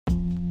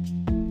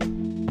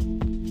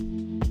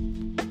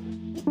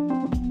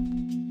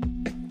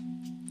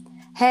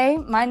Hey,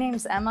 my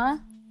name's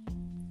Emma,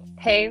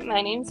 Hey,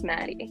 my name's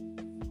Maddie.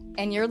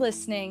 and you're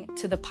listening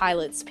to The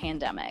Pilot's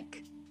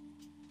Pandemic.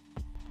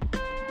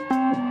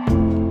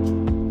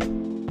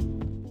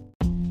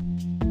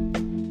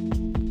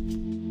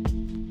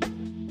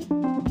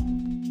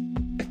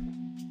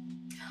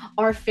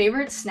 Our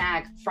favorite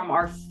snack from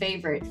our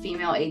favorite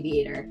female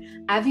aviator.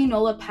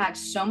 Avionola packs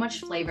so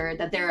much flavor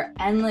that there are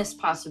endless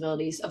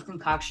possibilities of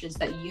concoctions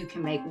that you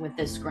can make with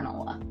this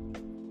granola.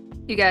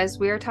 You guys,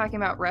 we are talking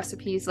about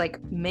recipes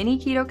like mini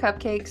keto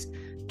cupcakes,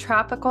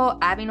 tropical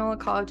Avionola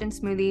collagen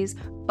smoothies,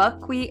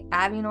 buckwheat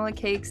Avionola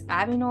cakes,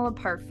 Avionola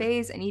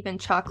parfaits, and even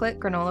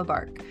chocolate granola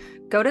bark.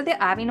 Go to the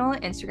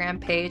Avionola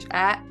Instagram page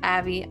at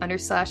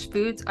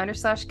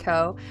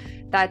avi_foods_co.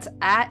 That's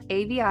at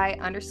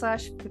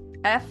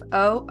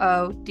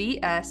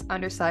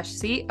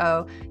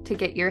avi_foods_co to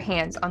get your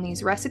hands on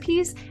these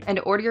recipes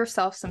and order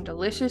yourself some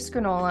delicious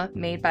granola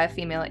made by a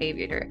female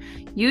aviator.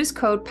 Use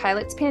code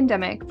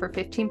PILOTSPANDEMIC for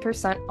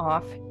 15%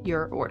 off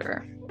your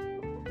order.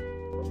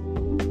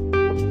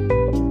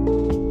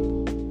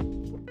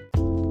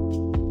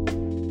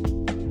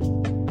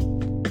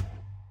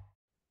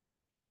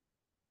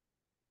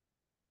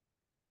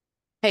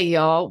 Hey,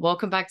 y'all.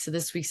 Welcome back to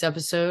this week's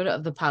episode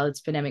of the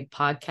Pilot's Pandemic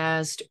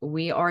podcast.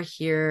 We are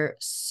here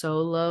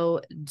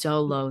solo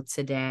dolo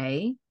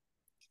today.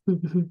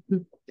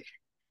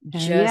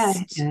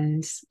 Just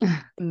yes.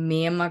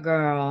 me and my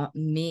girl.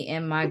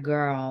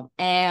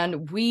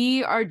 And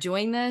we are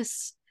doing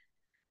this.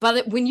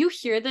 But when you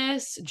hear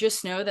this,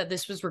 just know that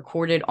this was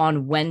recorded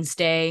on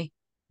Wednesday,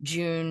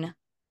 June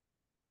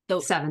the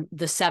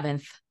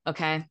 7th.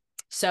 Okay.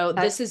 So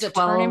this is a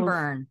turn and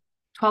burn.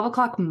 12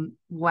 o'clock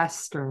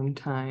Western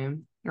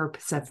time or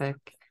Pacific.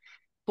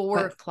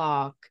 4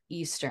 o'clock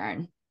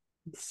Eastern.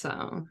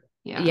 So,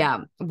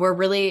 yeah, we're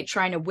really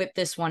trying to whip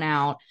this one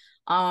out.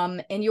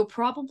 And you'll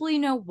probably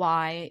know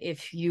why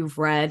if you've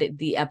read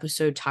the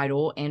episode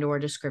title and or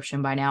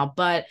description by now.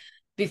 But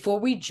before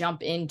we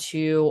jump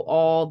into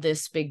all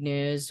this big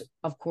news,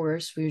 of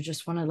course, we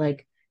just want to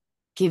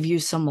give you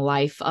some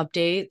life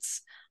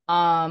updates.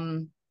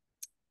 I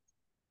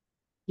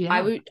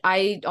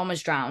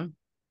almost drowned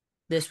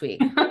this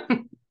week.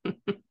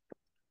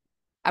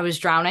 I was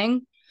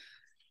drowning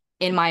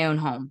in my own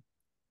home,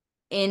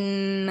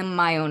 in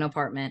my own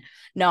apartment.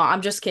 No,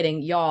 I'm just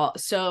kidding, y'all.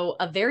 So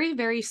a very,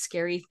 very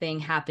scary thing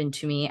happened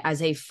to me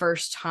as a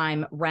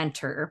first-time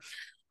renter.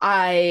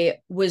 I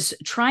was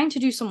trying to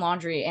do some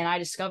laundry and I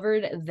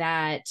discovered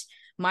that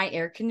my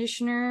air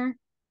conditioner,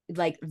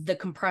 like the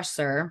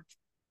compressor,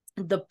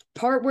 the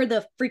part where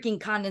the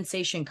freaking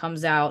condensation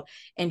comes out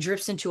and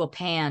drips into a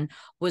pan,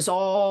 was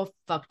all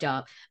fucked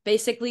up.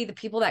 Basically, the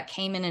people that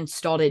came in and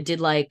installed it did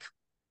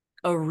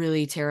a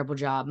really terrible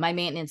job. My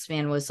maintenance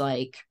man was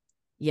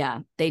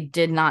yeah, they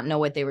did not know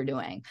what they were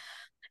doing.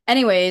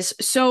 Anyways,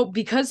 so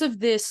because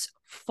of this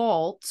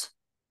fault,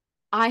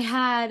 I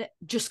had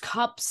just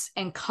cups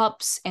and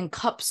cups and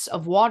cups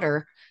of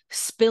water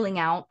spilling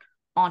out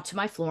onto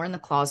my floor in the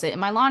closet in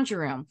my laundry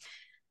room.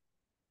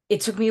 It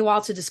took me a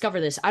while to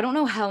discover this. I don't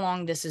know how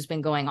long this has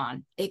been going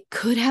on. It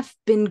could have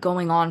been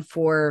going on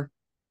for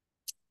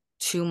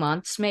 2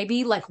 months,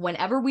 maybe,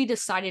 whenever we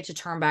decided to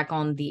turn back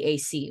on the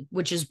AC,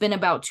 which has been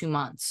about 2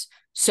 months.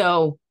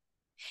 So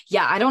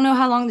yeah, I don't know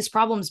how long this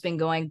problem's been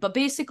going, but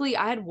basically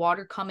I had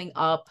water coming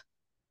up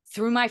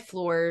through my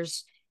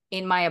floors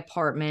in my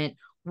apartment,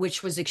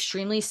 which was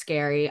extremely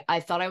scary. I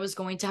thought I was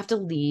going to have to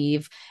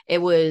leave.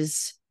 It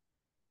was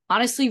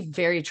honestly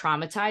very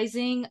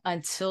traumatizing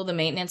until the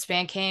maintenance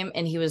man came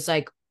and he was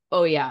like,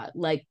 oh yeah,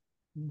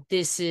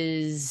 this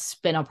has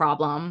been a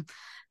problem.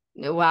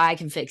 Well, I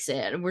can fix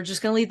it. We're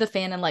just going to leave the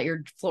fan and let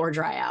your floor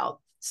dry out.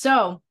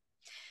 So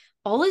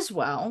all is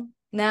well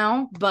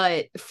now,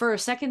 but for a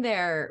second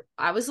there,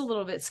 I was a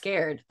little bit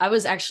scared. I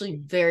was actually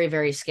very,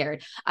 very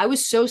scared. I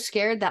was so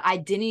scared that I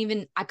couldn't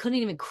even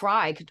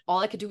cry. All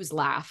I could do was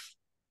laugh.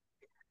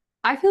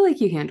 I feel like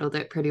you handled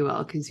it pretty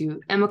well because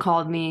Emma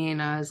called me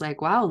and I was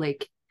like, wow,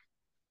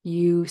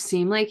 you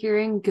seem like you're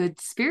in good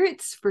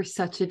spirits for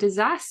such a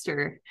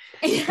disaster.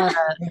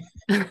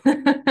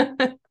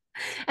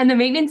 And the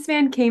maintenance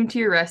man came to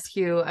your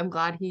rescue. I'm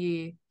glad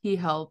he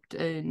helped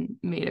and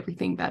made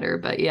everything better.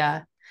 But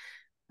yeah,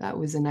 that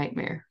was a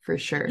nightmare for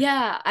sure.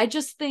 Yeah, I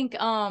just think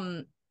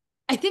I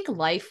think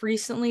life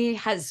recently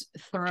has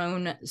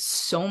thrown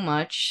so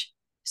many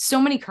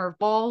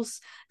curveballs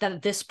that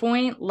at this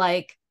point,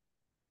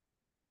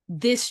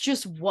 this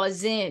just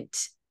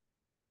wasn't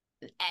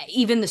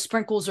even the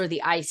sprinkles or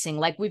the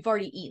icing. We've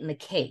already eaten the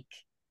cake.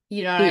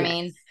 You know what I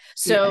mean?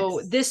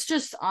 So this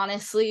just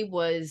honestly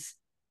was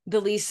the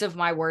least of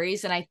my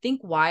worries. And I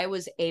think why I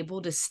was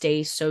able to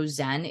stay so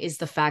zen is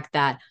the fact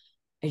that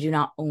I do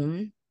not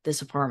own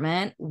this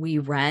apartment. We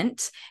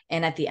rent.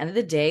 And at the end of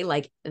the day,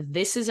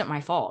 this isn't my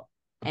fault.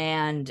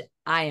 And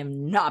I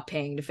am not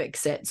paying to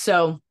fix it.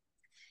 So,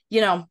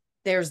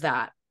 there's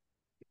that.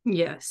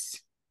 Yes.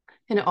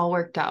 And it all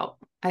worked out.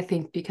 I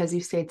think because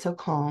you stayed so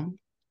calm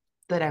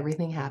that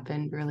everything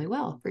happened really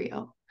well for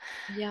you.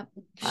 Yep.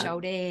 Sure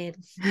did.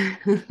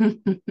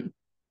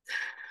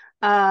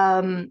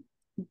 Um,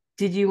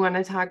 did you want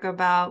to talk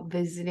about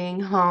visiting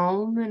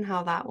home and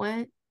how that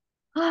went?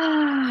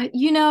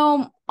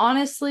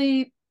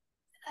 Honestly,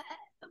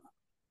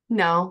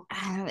 No.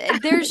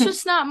 there's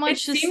just not It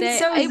much to seems say.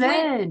 so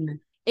zen.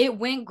 It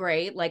went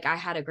great. Like I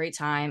had a great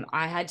time.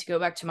 I had to go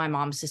back to my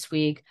mom's this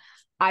week.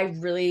 I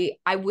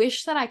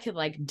wish that I could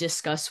like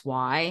discuss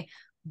why,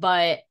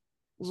 but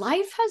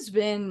life has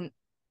been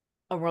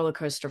a roller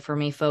coaster for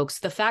me, folks.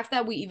 The fact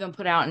that we even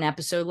put out an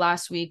episode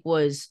last week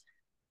was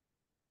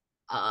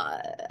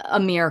a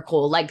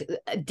miracle. Like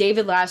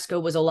David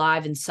Lasco was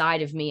alive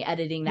inside of me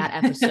editing that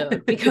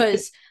episode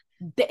because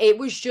it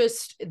was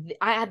just,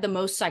 I had the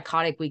most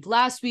psychotic week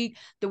last week.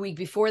 The week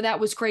before that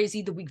was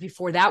crazy. The week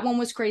before that one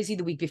was crazy.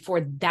 The week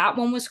before that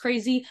one was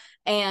crazy.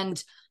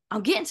 And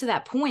I'm getting to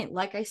that point.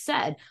 Like I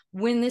said,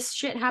 when this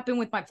shit happened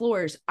with my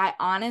floors, I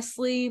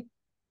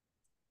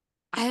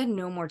had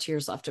no more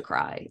tears left to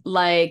cry.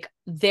 Like,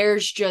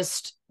 there's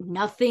just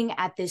nothing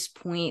at this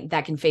point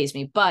that can phase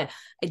me. But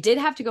I did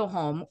have to go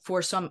home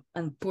for some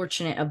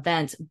unfortunate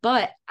events.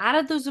 But out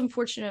of those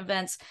unfortunate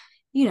events,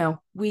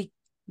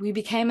 we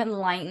became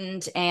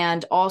enlightened.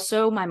 And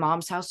also, my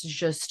mom's house is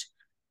just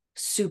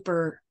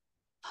super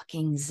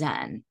fucking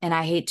zen. And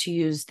I hate to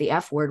use the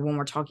F word when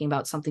we're talking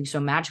about something so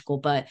magical,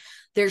 but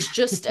there's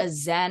just a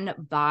zen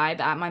vibe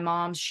at my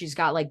mom's. She's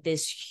got like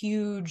this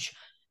huge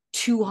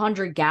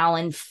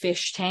 200-gallon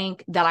fish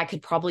tank that I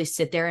could probably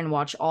sit there and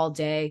watch all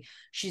day.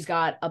 She's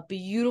got a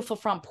beautiful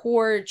front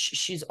porch.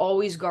 She's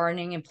always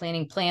gardening and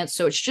planting plants.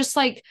 So it's just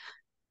like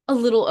a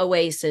little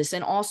oasis.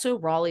 And also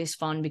Raleigh's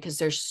fun because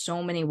there's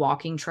so many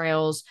walking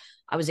trails.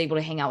 I was able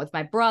to hang out with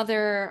my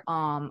brother.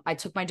 I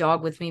took my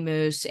dog with me,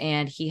 Moose,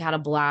 and he had a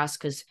blast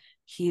because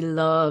he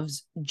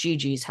loves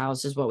Gigi's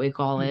house, is what we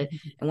call it.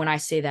 And when I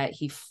say that,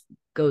 he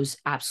goes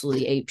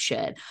absolutely ape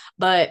shit.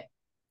 But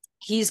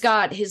he's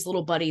got his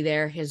little buddy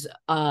there, his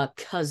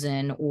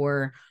cousin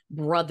or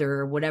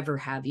brother, whatever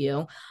have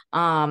you,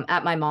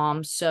 at my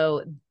mom's.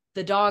 So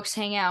the dogs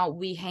hang out,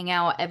 we hang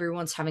out,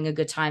 everyone's having a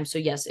good time. So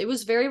yes, it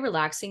was very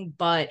relaxing,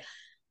 but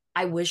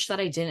I wish that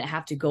I didn't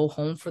have to go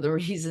home for the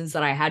reasons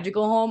that I had to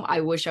go home.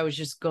 I wish I was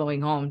just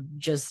going home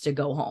just to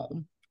go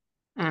home.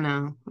 I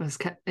know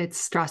it's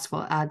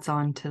stressful. It adds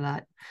on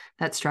to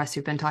that stress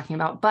you've been talking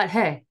about. But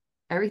hey,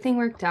 everything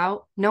worked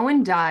out. No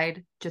one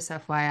died, just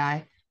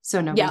FYI. So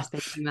Yeah, nobody's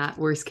thinking that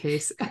worst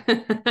case.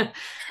 But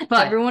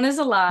everyone is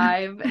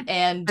alive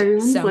and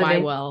everyone's semi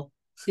living. well.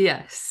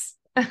 Yes.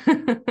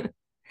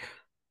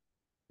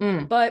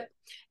 Mm. But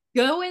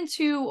go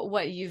into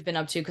what you've been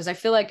up to because I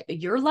feel like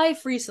your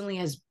life recently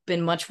has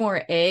been much more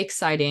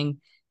exciting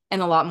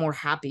and a lot more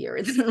happier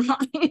than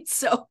mine.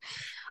 So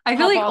I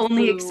feel pop like off,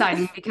 only boo.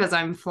 exciting because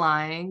I'm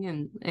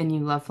flying and you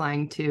love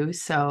flying too.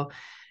 So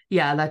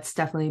yeah, that's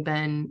definitely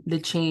been the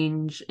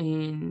change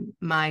in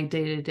my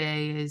day to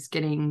day is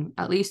getting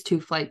at least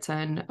 2 flights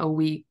in a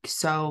week.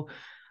 So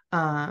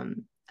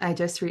I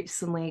just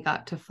recently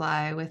got to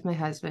fly with my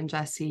husband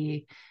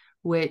Jesse,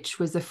 which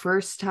was the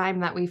first time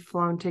that we've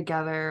flown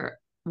together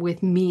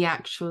with me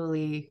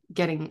actually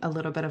getting a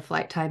little bit of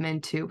flight time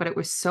into. But it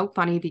was so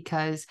funny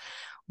because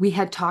we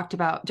had talked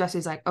about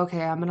Jesse's like,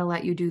 okay, I'm gonna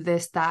let you do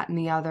this, that, and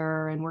the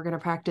other, and we're gonna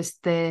practice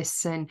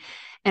this and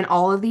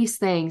all of these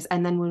things.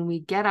 And then when we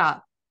get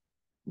up,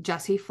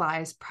 Jesse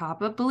flies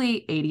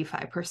probably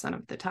 85%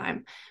 of the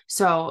time.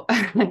 So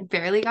I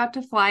barely got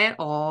to fly at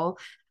all.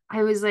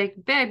 I was like,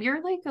 babe,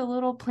 you're like a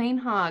little plane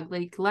hog.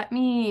 Like, let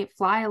me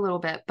fly a little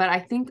bit. But I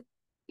think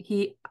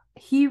he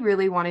he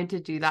really wanted to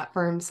do that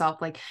for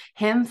himself. Like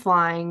him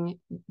flying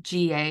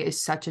GA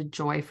is such a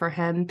joy for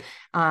him.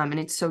 And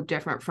it's so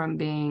different from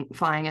being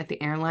flying at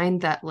the airline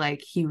that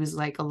like he was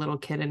like a little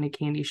kid in a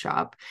candy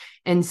shop.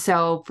 And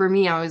so for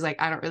me, I was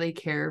like, I don't really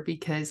care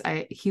because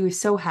he was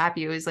so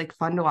happy. It was like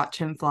fun to watch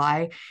him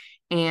fly.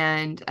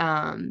 And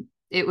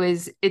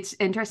it's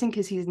interesting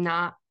because he's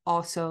not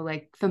also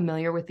like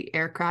familiar with the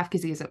aircraft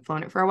because he hasn't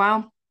flown it for a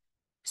while.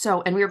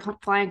 So, and we were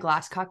flying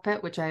glass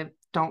cockpit, which I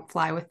don't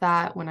fly with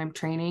that when I'm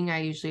training. I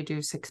usually do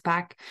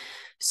 6-pack.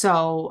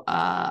 So,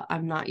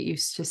 I'm not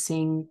used to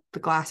seeing the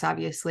glass,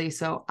 obviously.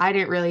 So, I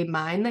didn't really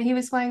mind that he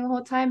was flying the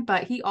whole time,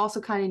 but he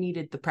also kind of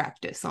needed the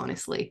practice,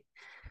 honestly.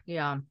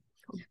 Yeah.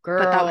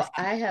 But that was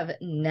Girl, I have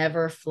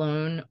never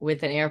flown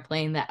with an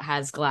airplane that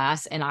has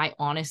glass, and I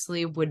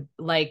honestly would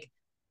like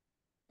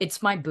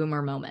it's my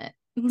boomer moment.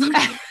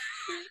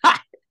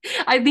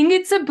 I think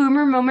it's a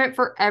boomer moment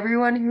for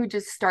everyone who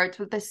just starts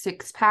with a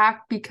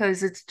 6-pack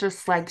because it's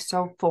just like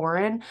so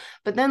foreign.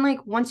 But then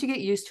like once you get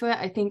used to it,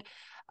 I think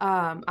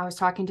I was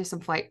talking to some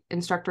flight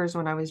instructors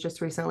when I was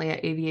just recently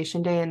at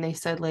aviation day and they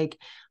said like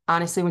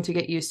honestly once you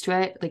get used to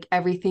it, like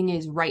everything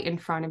is right in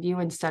front of you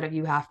instead of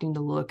you having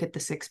to look at the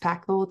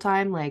 6-pack the whole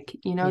time. Like,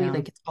 Yeah.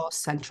 like it's all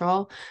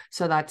central.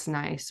 So that's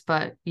nice.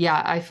 But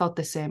yeah, I felt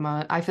the same.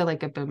 I feel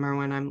like a boomer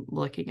when I'm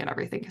looking at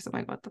everything because I'm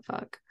like, what the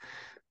fuck?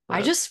 I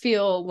But just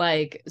feel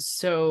like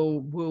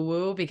so woo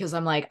woo because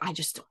I'm like, I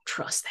just don't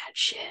trust that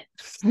shit.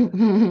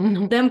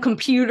 Them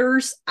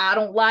computers, I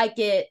don't like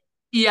it. I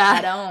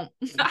yeah. don't.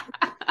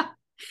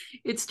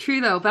 It's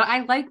true though, but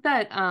I like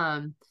that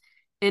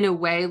in a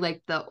way,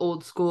 like the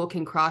old school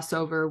can cross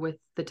over with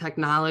the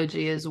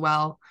technology as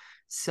well.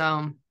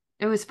 So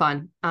it was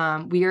fun.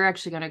 We are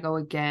actually going to go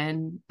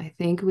again. I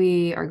think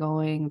we are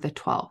going the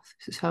 12th.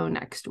 So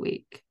next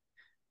week,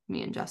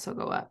 me and Jess will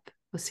go up.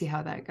 We'll see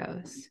how that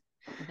goes.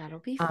 That'll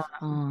be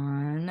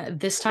Um, fun.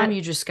 This time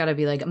you just got to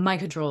be like, my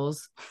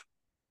controls.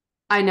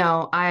 I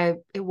know.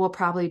 It will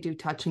probably do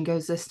touch and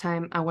goes this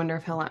time. I wonder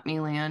if he'll let me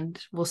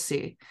land. We'll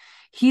see.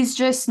 He's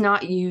just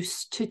not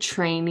used to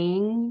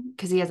training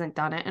because he hasn't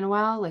done it in a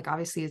while. Like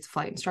obviously it's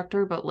flight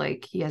instructor, but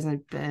like he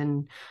hasn't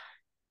been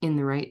in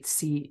the right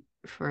seat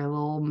for a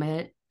little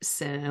bit.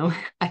 So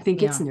I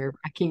think it's Yeah.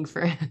 nerve-wracking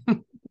for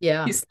him.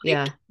 Yeah. He's like,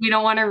 Yeah. we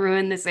don't want to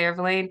ruin this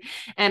airplane.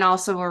 And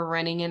also we're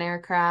renting an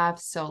aircraft,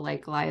 so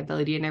like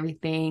liability and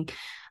everything.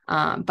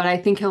 But I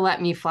think he'll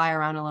let me fly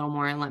around a little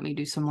more and let me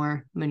do some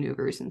more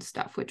maneuvers and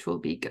stuff, which will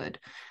be good.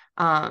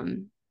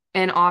 Um,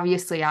 and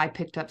obviously I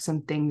picked up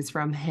some things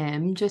from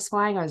him just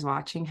flying. I was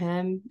watching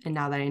him, and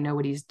now that I know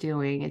what he's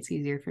doing, it's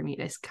easier for me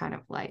to kind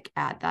of like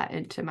add that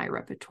into my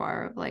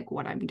repertoire of like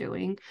what I'm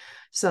doing.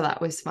 So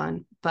that was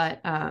fun. But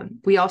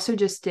we also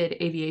just did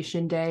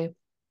aviation day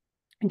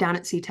down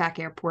at SeaTac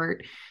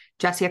Airport.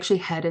 Jesse actually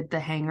headed the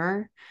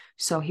hangar,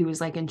 so he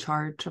was like in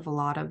charge of a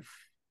lot of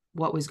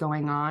what was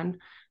going on.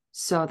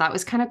 So that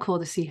was kind of cool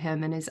to see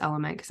him in his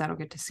element because I don't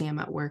get to see him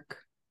at work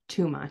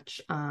too much.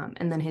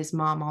 And then his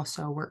mom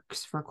also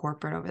works for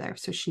corporate over there,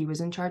 so she was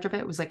in charge of it.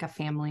 It was like a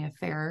family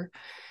affair,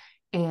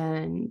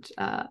 and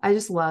I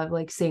just love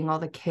like seeing all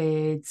the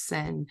kids,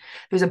 and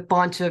there's a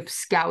bunch of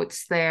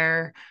scouts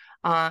there.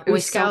 It Boy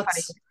was so funny.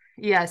 Scouts.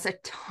 Yes, a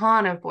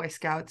ton of Boy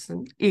Scouts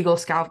and Eagle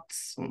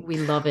Scouts. We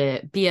love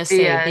it.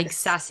 BSA, big Yes.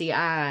 sassy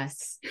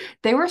ass.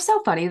 They were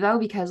so funny though,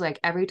 because like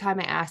every time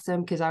I asked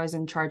them, because I was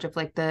in charge of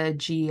like the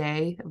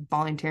GA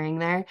volunteering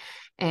there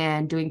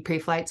and doing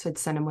pre-flight, so I'd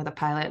send them with a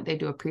pilot. They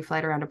do a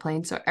pre-flight around a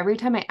plane. So every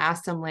time I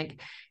asked them,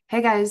 like,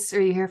 hey guys,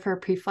 are you here for a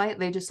pre-flight?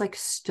 They just like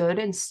stood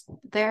and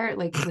there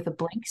like with a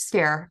blank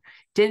stare,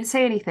 didn't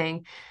say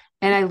anything.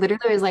 And I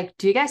literally was like,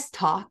 do you guys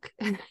talk?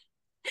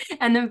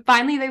 And then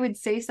finally they would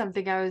say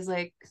something. I was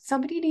like,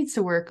 somebody needs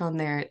to work on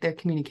their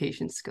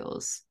communication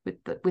skills with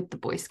the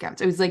Boy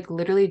Scouts. It was like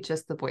literally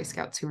just the Boy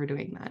Scouts who were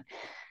doing that.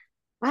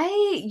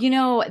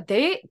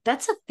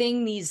 That's a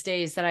thing these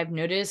days that I've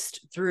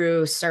noticed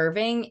through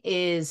serving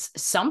is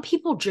some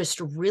people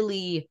just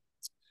really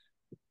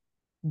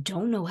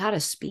don't know how to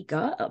speak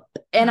up.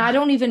 And I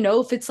don't even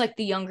know if it's like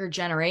the younger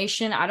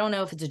generation. I don't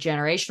know if it's a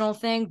generational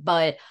thing,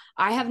 but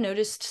I have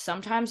noticed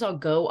sometimes I'll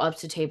go up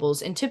to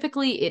tables and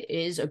typically it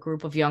is a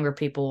group of younger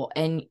people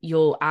and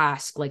you'll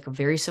ask like a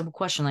very simple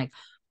question like,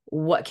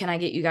 what can I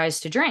get you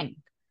guys to drink?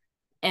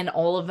 And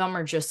all of them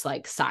are just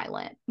like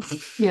silent.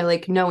 Yeah,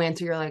 like no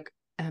answer. You're like,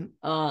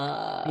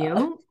 uh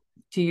you?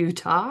 Do you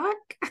talk?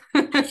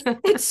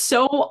 it's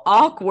so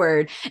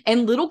awkward,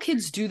 and little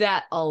kids do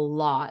that a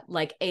lot,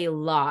 like a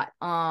lot.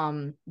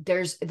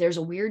 There's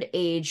a weird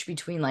age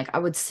between like I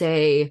would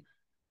say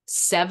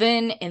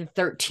 7 and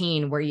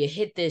 13 where you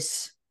hit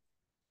this,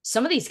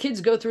 some of these kids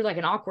go through like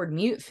an awkward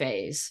mute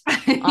phase.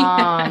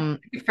 Yeah,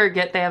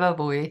 forget they have a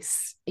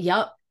voice.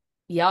 Yep,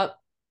 yep,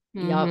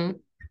 yep. Mm-hmm.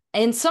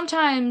 And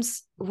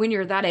sometimes when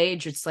you're that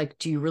age, it's like,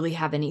 do you really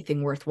have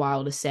anything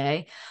worthwhile to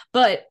say?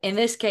 But in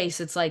this case,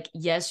 it's like,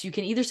 yes, you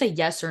can either say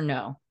yes or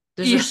no.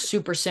 Those are Yeah,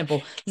 super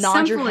simple.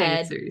 Nod your simple head,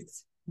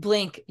 answers.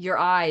 blink your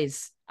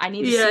eyes. I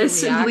need to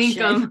see a Yes, link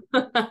reaction.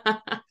 them.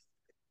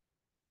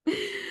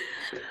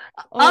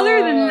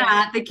 Other than Oh,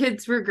 that, the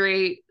kids were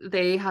great.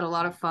 They had a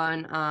lot of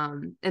fun.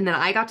 And then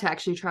I got to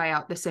actually try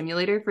out the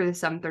simulator for the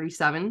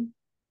 737.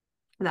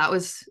 That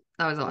was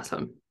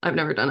awesome. I've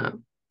never done a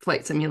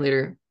flight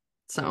simulator,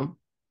 so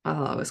I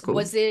thought that was cool.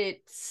 was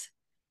it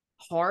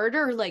hard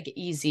or like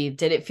easy?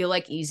 Did it feel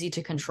like easy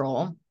to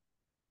control?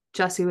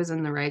 Jesse was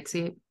in the right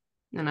seat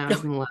and I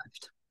was in the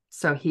left.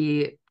 So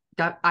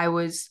I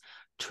was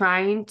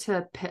trying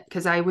to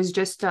because I was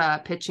just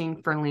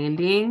pitching for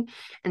landing.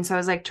 And so I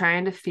was like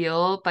trying to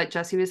feel, but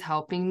Jesse was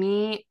helping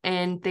me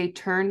and they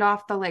turned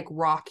off the like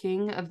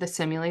rocking of the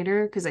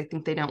simulator because I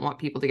think they don't want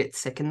people to get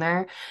sick in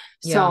there.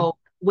 Yeah. So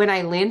when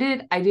I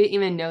landed, I didn't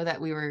even know that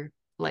we were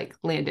like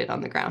landed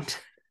on the ground.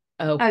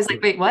 Oh, I was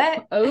like, wait,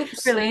 what?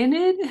 oops. We're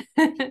landed?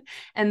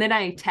 And then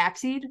I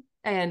taxied,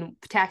 and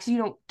you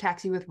don't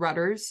taxi with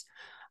rudders.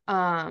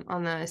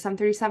 On the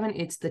 737,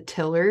 it's the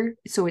tiller.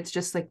 So it's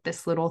just like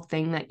this little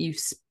thing that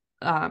it's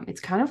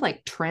kind of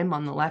like trim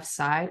on the left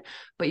side,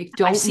 but you I've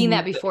don't seen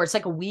that move it. before. It's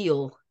like a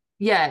wheel.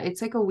 Yeah,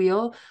 it's like a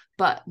wheel,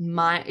 but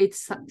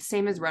it's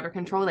same as rudder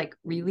control, like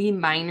really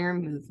minor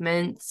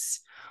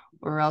movements,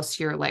 or else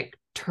you're like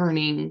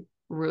turning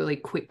really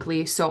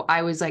quickly. So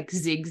I was like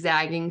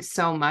zigzagging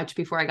so much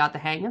before I got the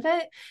hang of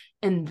it,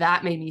 and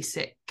that made me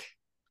sick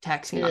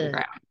taxiing on the Ugh.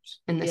 ground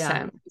in the Yeah.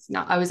 sun.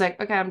 No, I was like,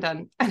 okay, I'm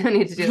done. I don't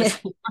need to do this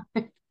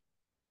anymore.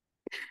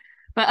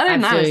 But other I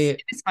than that, feel you.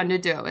 it was fun to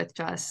do it with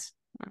Jess.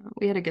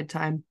 We had a good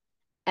time.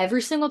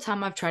 Every single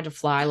time I've tried to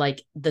fly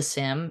like the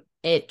sim,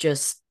 it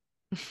just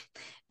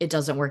it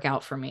doesn't work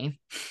out for me.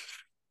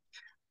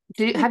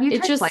 Have you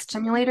It tried Flight just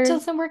Simulator?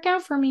 doesn't work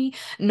out for me.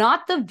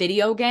 Not the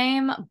video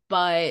game,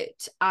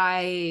 but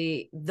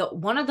the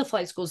one of the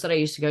flight schools that I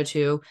used to go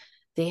to,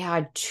 they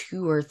had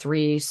two or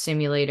three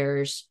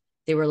simulators.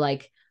 They were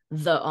like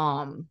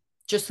the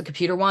just the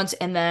computer ones.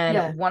 And then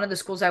Yeah. one of the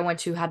schools I went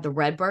to had the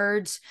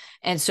Redbirds.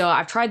 And so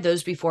I've tried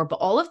those before, but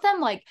all of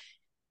them, like,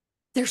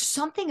 there's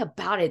something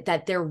about it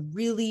that they're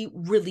really,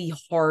 really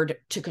hard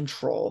to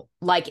control.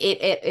 Like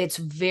it's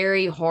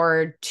very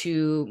hard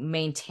to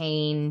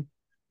maintain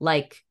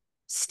like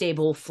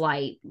stable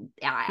flight.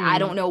 I Mm.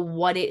 don't know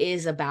what it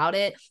is about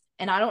it.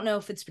 And I don't know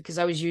if it's because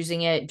I was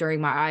using it during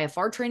my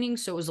IFR training.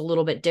 So it was a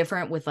little bit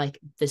different with like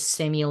the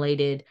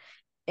simulated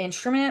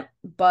instrument,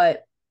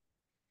 but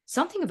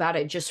something about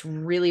it just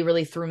really,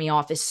 really threw me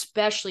off,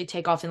 especially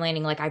takeoff and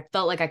landing. Like I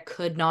felt like I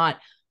could not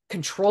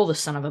control the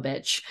son of a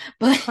bitch.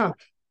 But Huh.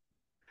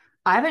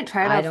 I haven't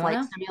tried I a don't flight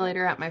know.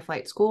 simulator at my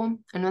flight school.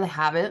 I know they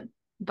have it,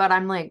 but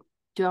I'm like,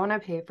 do I want to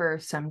pay for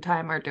some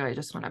time or do I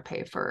just want to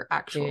pay for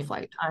actual Dude,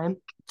 flight time?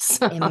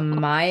 So, in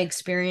my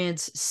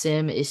experience,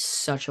 sim is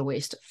such a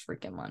waste of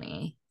freaking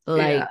money. yeah.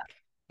 Like,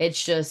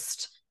 it's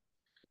just,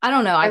 I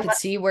don't know. I I, could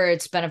see where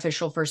it's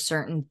beneficial for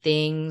certain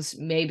things.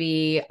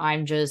 Maybe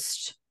I'm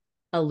just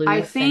I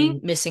aloof think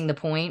and missing the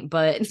point,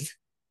 but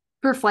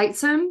for flight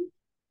sim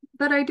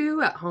that I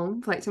do at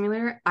home, flight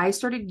simulator, I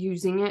started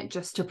using it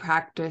just to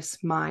practice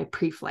my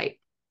pre-flight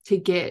to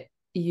get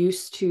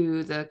used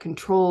to the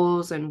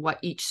controls and what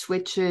each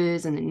switch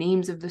is and the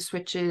names of the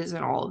switches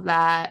and all of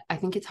that. I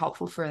think it's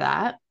helpful for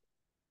that.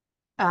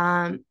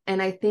 And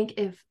I think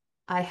if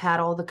I had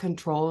all the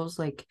controls,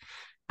 like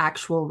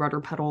actual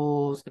rudder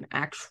pedals and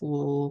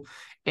actual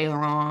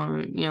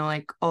aileron,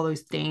 like all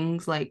those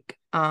things, like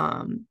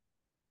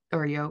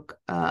or yoke,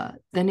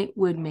 then it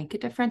would make a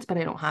difference. But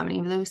I don't have any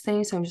of those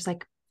things, so I'm just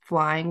like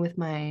flying with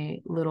my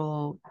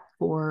little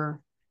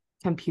four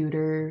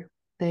computer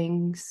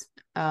things.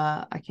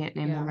 I can't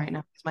name them yeah. right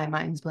now because my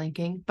mind's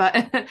blanking,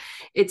 but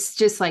it's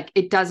just like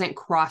it doesn't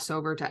cross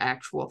over to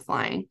actual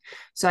flying.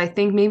 So I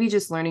think maybe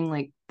just learning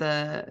like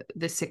the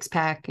six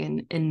pack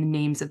and the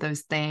names of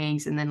those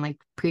things, and then like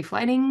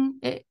pre-flighting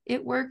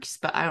it works.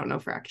 But I don't know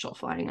for actual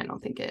flying. I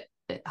don't think it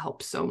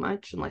helps so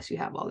much unless you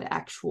have all the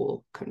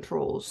actual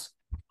controls.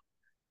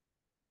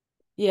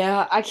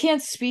 Yeah, I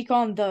can't speak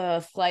on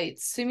the flight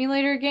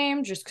simulator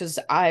game just because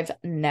I've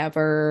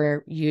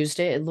never used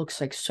it. It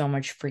looks like so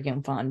much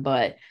freaking fun.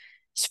 But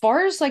as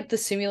far as like the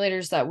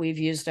simulators that we've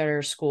used at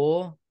our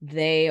school,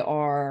 they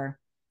are,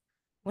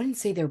 I wouldn't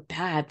say they're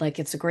bad. Like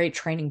it's a great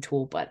training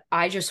tool, but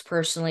I just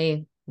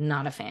personally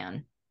not a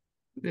fan.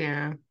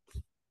 Yeah,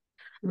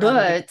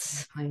 rather be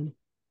But plain.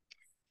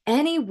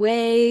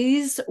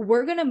 anyways,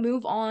 we're gonna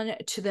move on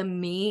to the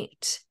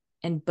meat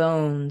and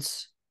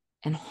bones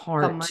and The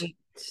heart of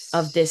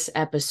mics. this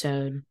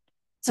episode.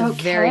 It's a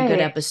very good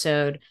Okay.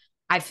 episode.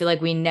 I feel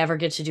like we never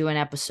get to do an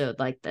episode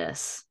like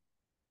this.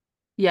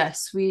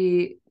 Yes,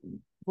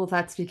 well,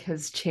 that's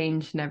because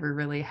change never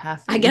really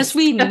I guess happens.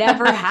 we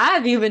never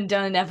have even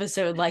done an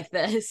episode like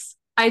this.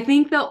 I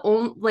think the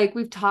only, like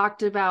we've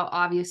talked about,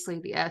 obviously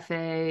the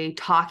FAA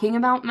talking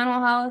about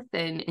mental health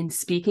and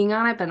speaking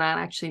on it, but not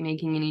actually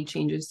making any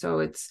changes. So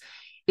it's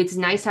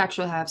nice to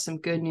actually have some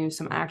good news,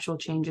 some actual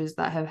changes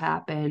that have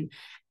happened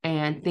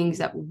and things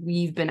that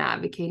we've been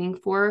advocating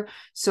for.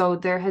 So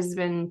there has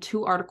been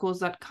two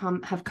articles that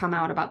have come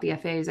out about the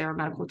FAA's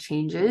aeromedical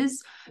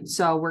changes.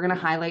 So we're going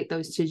to highlight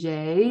those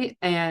today.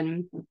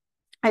 And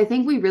I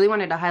think we really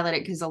wanted to highlight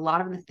it because a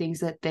lot of the things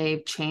that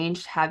they've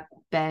changed have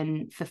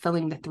been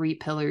fulfilling the three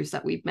pillars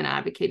that we've been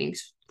advocating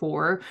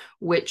for,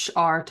 which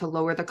are to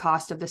lower the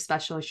cost of the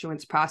special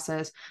issuance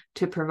process,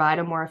 to provide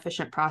a more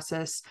efficient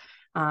process,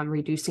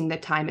 reducing the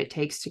time it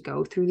takes to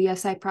go through the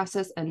SI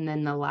process. And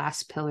then the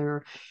last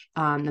pillar,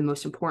 the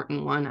most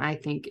important one, I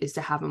think, is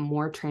to have a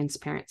more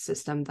transparent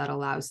system that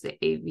allows the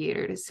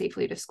aviator to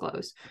safely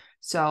disclose.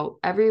 So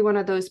every one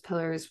of those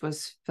pillars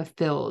was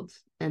fulfilled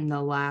in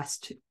the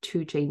last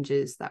two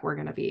changes that we're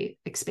going to be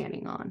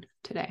expanding on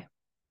today.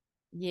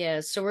 Yeah,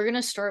 so we're going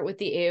to start with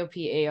the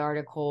AOPA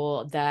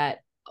article that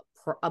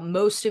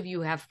most of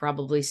you have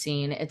probably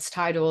seen. It's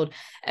titled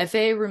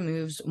FAA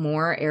Removes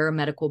More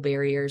Aeromedical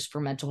Barriers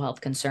for Mental Health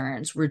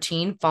Concerns.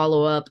 Routine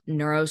follow-up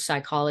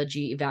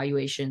neuropsychology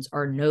evaluations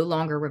are no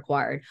longer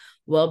required.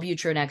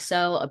 Wellbutrin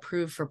XL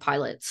approved for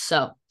pilots.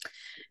 So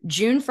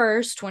June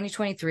 1st,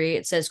 2023,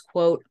 it says,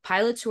 quote,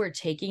 pilots who are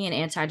taking an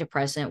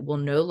antidepressant will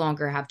no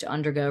longer have to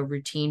undergo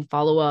routine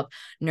follow-up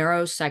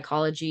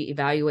neuropsychology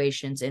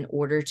evaluations in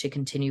order to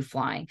continue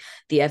flying.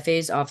 The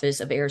FAA's Office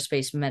of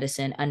Aerospace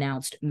Medicine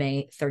announced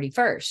May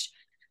 31st.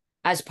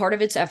 As part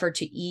of its effort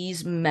to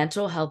ease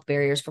mental health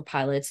barriers for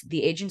pilots,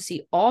 the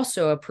agency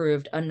also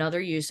approved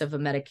another use of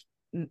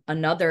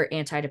another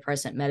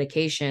antidepressant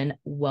medication,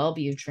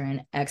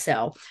 Wellbutrin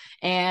XL.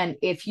 And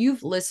if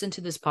you've listened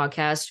to this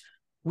podcast,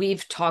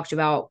 we've talked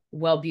about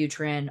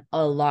Wellbutrin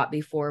a lot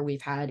before.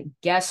 We've had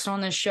guests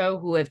on this show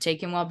who have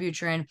taken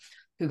Wellbutrin,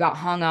 who got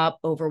hung up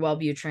over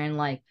Wellbutrin.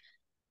 Like,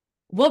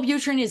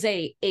 Wellbutrin is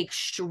a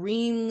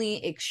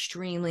extremely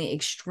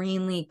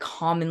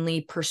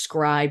commonly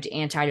prescribed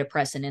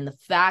antidepressant. And the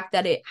fact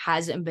that it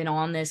hasn't been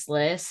on this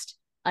list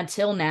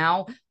until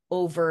now,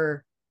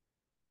 over,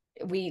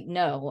 we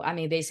know, I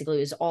mean, basically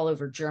it was all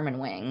over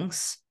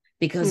Germanwings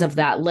because of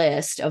that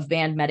list of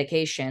banned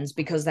medications,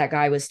 because that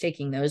guy was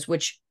taking those,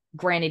 which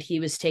granted, he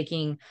was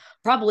taking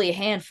probably a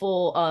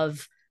handful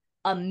of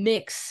a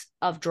mix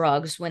of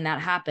drugs when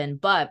that happened.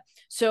 But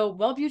so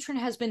Wellbutrin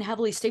has been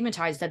heavily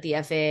stigmatized at the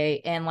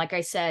FAA. And like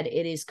I said,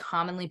 it is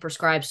commonly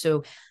prescribed.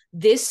 So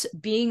this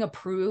being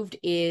approved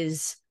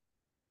is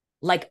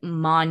like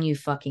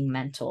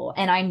monumental.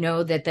 And I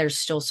know that there's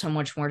still so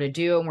much more to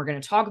do, and we're going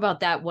to talk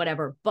about that,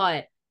 whatever.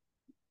 But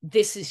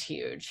this is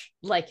huge,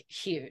 like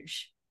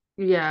huge.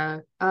 Yeah.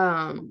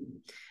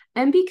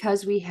 And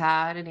because we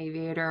had an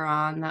aviator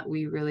on that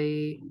we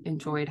really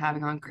enjoyed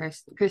having on,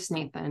 Chris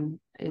Nathan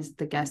is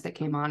the guest that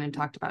came on and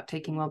talked about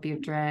taking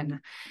Wellbutrin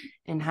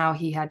and how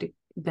he had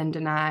been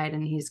denied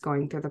and he's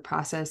going through the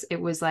process. It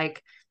was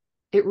like,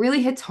 it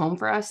really hits home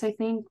for us, I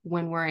think,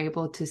 when we're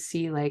able to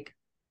see like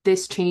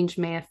this change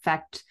may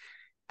affect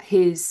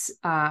his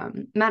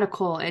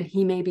medical and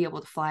he may be able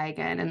to fly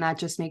again. And that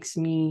just makes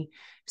me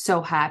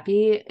so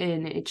happy.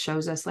 And it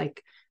shows us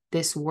like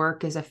this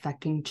work is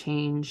affecting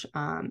change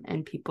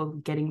and people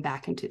getting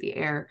back into the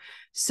air.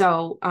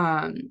 So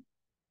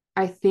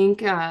I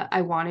think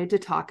I wanted to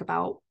talk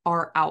about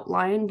our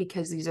outline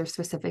because these are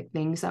specific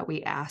things that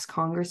we ask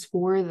Congress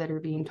for that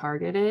are being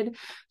targeted.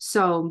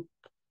 So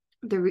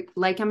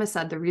like Emma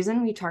said, the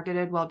reason we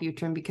targeted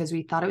Wellbutrin because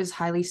we thought it was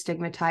highly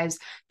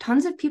stigmatized.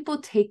 Tons of people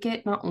take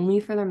it not only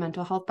for their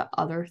mental health, but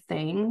other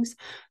things.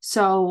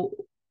 So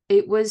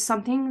it was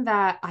something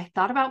that I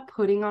thought about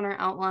putting on our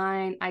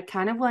outline. I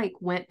kind of like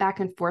went back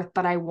and forth,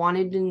 but I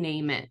wanted to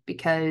name it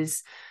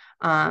because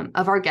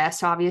of our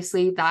guest,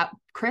 obviously. That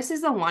Chris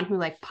is the one who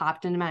like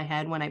popped into my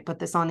head when I put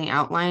this on the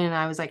outline. And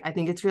I was like, I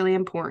think it's really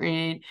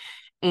important.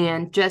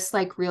 And just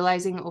like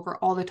realizing over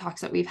all the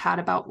talks that we've had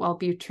about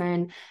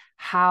Wellbutrin,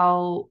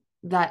 how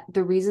that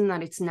the reason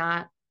that it's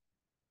not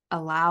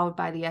allowed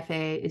by the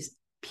FAA is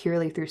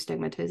purely through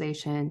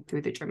stigmatization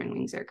through the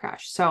Germanwings air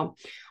crash. So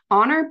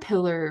on our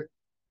pillar,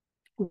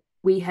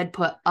 we had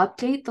put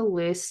update the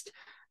list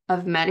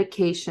of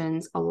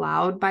medications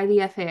allowed by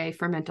the FAA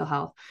for mental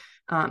health.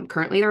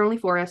 Currently, there are only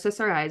 4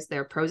 SSRIs.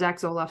 They're Prozac,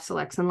 Zoloft,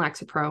 Celex, and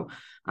Lexapro.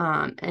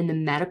 And the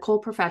medical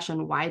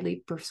profession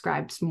widely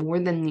prescribes more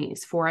than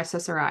these 4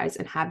 SSRIs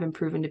and have been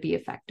proven to be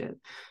effective.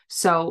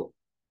 So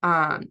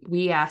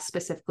we asked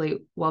specifically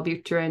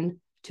Wellbutrin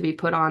to be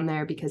put on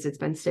there because it's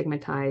been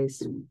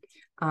stigmatized.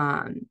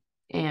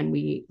 And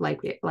we,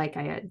 like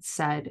I had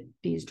said,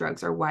 these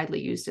drugs are widely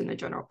used in the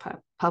general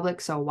public.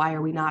 So why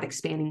are we not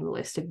expanding the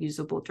list of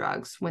usable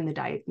drugs when the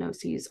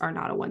diagnoses are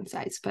not a one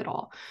size fit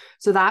all?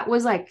 So that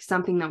was like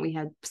something that we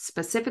had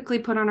specifically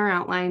put on our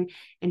outline.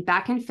 And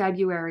back in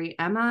February,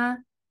 Emma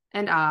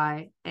and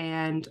I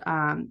and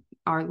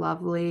our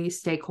lovely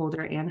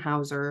stakeholder, Ann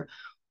Hauser,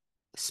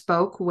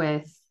 spoke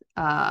with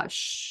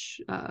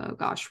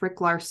Rick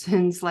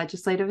Larson's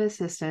legislative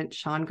assistant,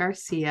 Sean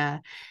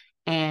Garcia,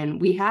 and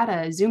we had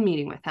a Zoom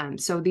meeting with him.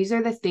 So these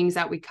are the things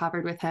that we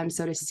covered with him.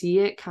 So to see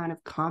it kind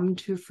of come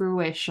to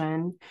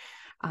fruition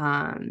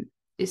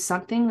is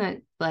something that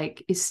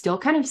like is still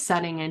kind of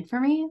setting in for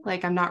me.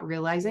 Like I'm not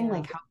realizing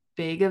like how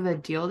big of a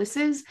deal this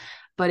is,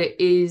 but it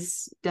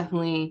is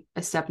definitely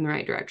a step in the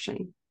right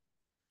direction.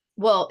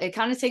 Well, it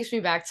kind of takes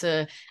me back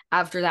to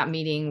after that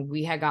meeting,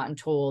 we had gotten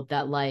told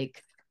that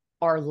like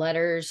our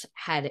letters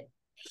had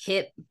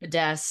hit the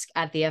desk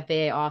at the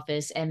FAA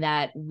office and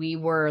that we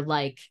were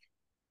like,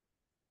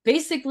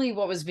 basically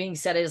what was being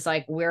said is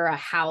like, we're a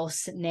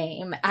house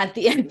name at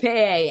the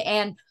FAA.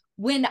 And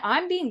when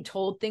I'm being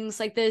told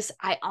things like this,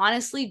 I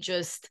honestly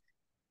just,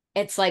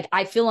 it's like,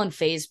 I feel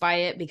unfazed by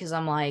it because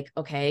I'm like,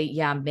 okay,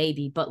 yeah,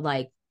 maybe, but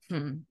like,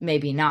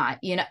 maybe not,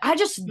 you know, I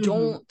just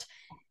don't,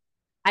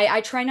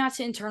 I try not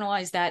to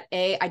internalize that.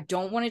 I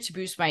don't want it to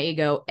boost my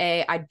ego.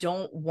 I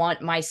don't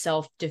want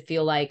myself to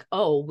feel like,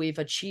 oh, we've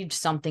achieved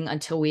something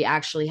until we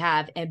actually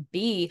have. And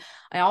B,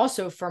 I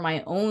also, for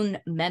my own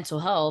mental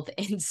health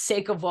and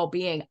sake of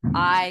well-being,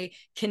 I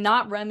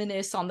cannot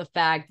reminisce on the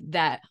fact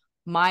that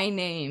my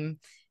name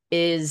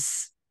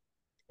is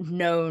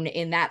known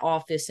in that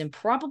office and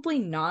probably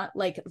not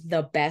like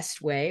the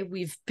best way.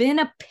 We've been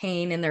a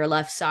pain in their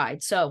left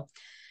side. So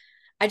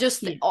I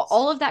just,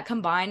 all of that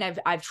combined,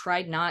 I've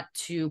tried not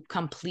to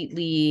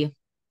completely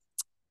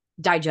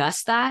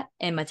digest that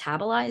and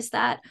metabolize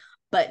that.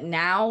 But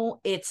now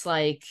it's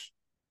like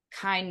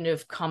kind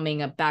of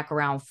coming back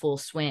around full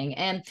swing.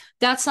 And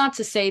that's not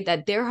to say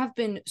that there have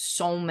been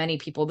so many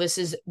people. This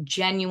has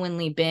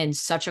genuinely been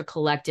such a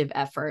collective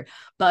effort.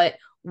 But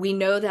we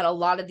know that a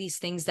lot of these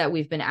things that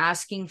we've been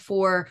asking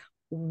for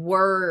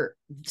were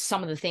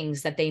some of the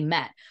things that they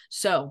met.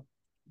 So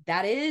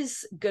that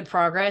is good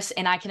progress.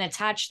 And I can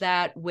attach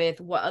that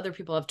with what other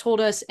people have told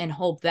us and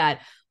hope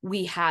that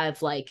we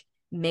have like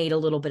made a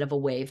little bit of a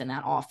wave in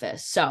that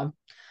office. So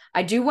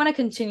I do want to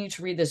continue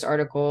to read this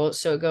article.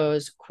 So it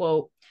goes,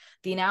 quote,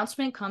 The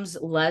announcement comes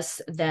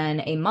less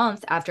than a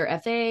month after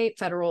FAA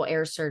Federal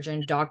Air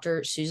Surgeon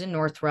Dr. Susan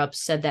Northrup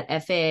said that the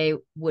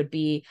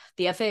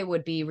FAA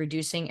would be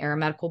reducing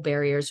aeromedical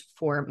barriers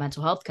for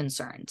mental health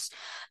concerns.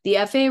 The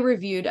FAA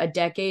reviewed a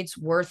decade's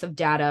worth of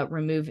data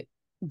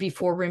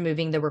before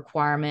removing the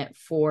requirement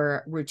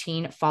for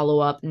routine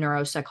follow-up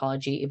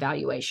neuropsychology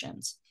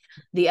evaluations.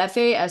 The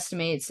FAA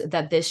estimates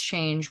that this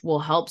change will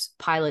help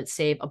pilots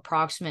save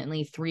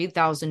approximately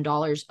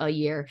 $3,000 a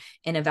year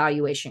in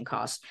evaluation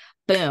costs.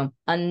 Boom,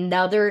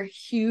 another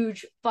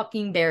huge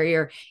fucking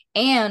barrier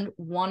and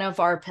one of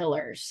our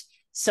pillars.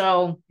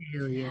 So,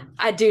 Yeah.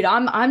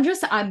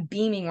 I'm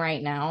beaming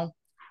right now.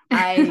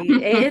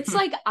 It's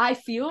like, I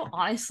feel,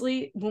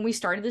 honestly, when we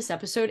started this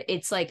episode,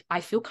 it's like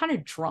I feel kind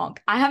of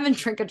drunk. I haven't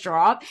drank a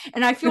drop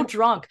and I feel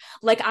drunk.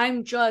 Like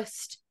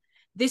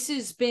this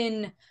has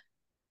been,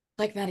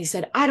 like Maddie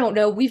said, I don't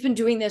know. We've been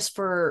doing this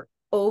for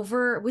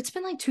it's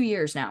been like 2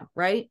 years now,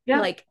 right? Yeah.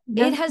 Like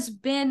Yeah. it has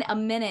been a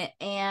minute,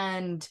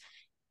 and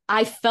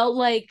I felt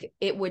like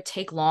it would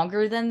take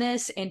longer than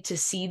this, and to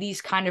see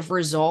these kind of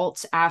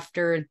results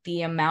after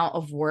the amount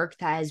of work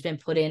that has been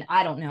put in,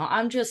 I don't know.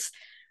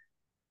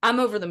 I'm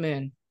over the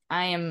moon.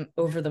 I am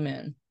over the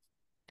moon.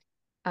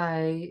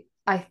 I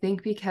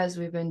think because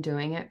we've been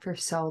doing it for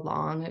so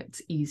long,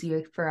 it's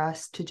easier for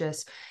us to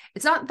just,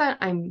 it's not that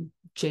I'm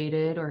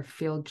jaded or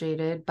feel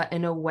jaded, but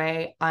in a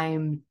way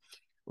I'm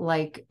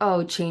like,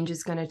 oh, change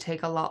is going to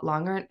take a lot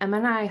longer. And Emma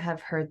and I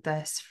have heard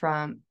this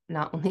from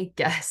not only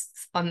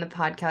guests on the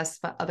podcast,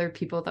 but other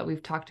people that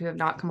we've talked to have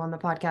not come on the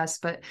podcast,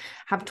 but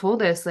have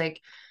told us,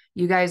 like,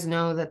 you guys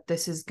know that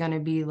this is going to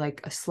be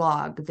like a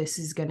slog. This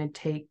is going to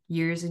take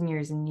years and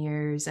years and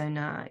years. And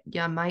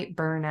you might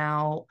burn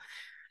out,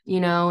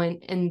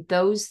 and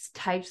those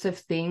types of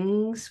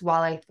things.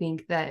 While I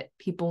think that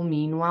people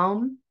mean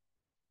well,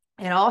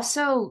 it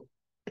also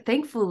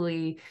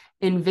thankfully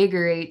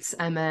invigorates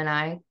Emma and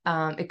I.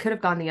 It could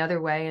have gone the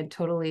other way and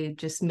totally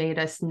just made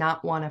us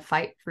not want to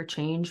fight for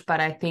change.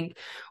 But I think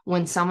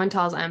when someone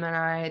tells Emma and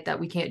I that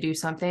we can't do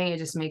something, it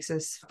just makes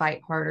us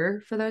fight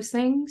harder for those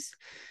things.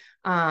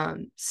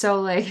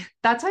 So like,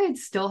 that's why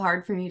it's still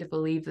hard for me to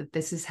believe that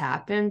this has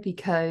happened,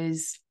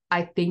 because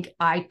I think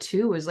I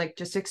too was like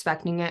just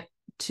expecting it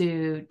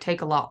to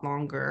take a lot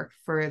longer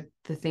for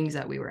the things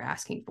that we were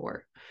asking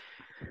for.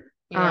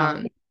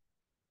 Yeah.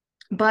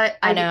 But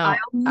I know. I'll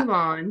move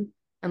on.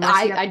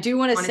 I do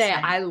want to say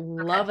I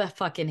love a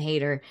fucking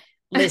hater.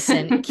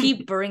 Listen,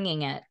 keep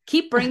bringing it.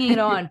 Keep bringing it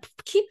on.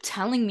 Keep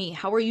telling me,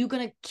 how are you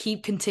going to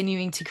keep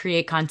continuing to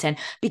create content?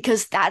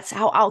 Because that's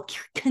how I'll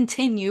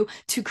continue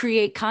to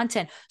create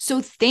content.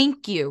 So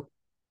thank you.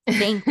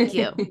 Thank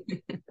you.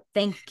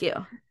 Thank you.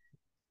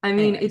 I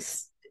mean,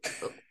 Anyways.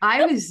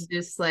 I was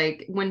just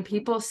like, when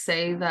people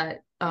say that,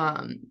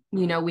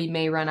 we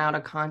may run out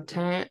of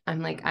content,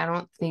 I'm like, I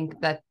don't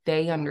think that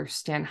they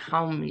understand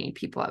how many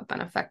people have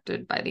been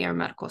affected by the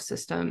aeromedical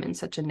system in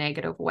such a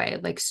negative way.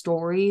 Like,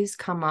 stories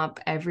come up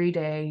every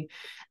day.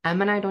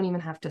 Em and I don't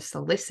even have to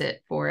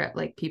solicit for it.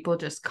 Like, people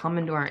just come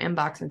into our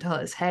inbox and tell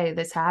us, hey,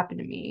 this happened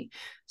to me.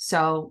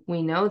 So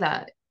we know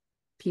that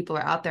people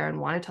are out there and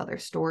want to tell their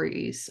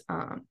stories.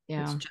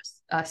 It's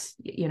just us,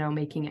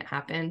 making it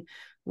happen.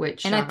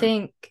 And I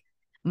think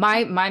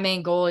my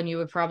main goal, and you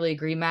would probably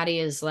agree, Maddie,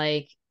 is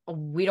like,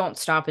 we don't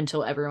stop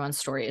until everyone's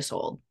story is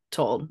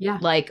told. Yeah.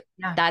 Like,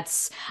 yeah.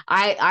 That's,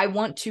 I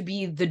want to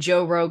be the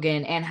Joe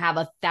Rogan and have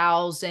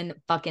 1,000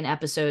 fucking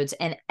episodes,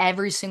 and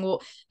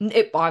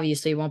it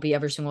obviously won't be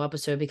every single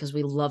episode because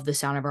we love the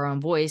sound of our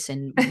own voice,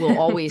 and we'll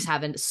always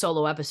have a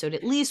solo episode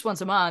at least once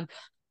a month.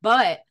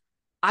 But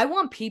I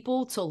want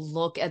people to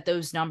look at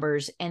those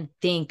numbers and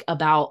think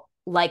about,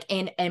 like,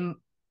 and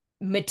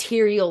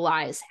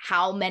materialize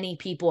how many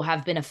people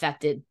have been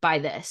affected by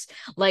this.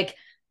 Like,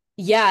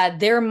 yeah,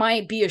 there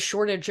might be a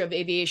shortage of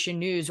aviation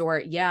news, or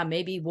yeah,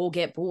 maybe we'll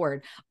get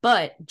bored.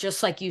 But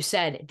just like you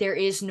said, there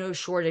is no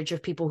shortage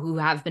of people who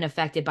have been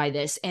affected by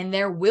this. And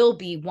there will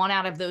be 1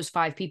 out of those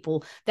 5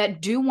 people that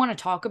do want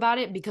to talk about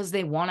it because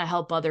they want to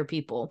help other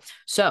people.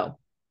 So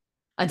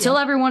until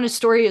everyone's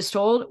story is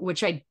told,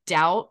 which I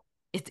doubt,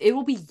 it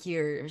will be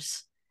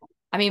years.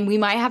 I mean, we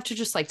might have to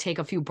just like take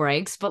a few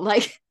breaks, but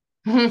like,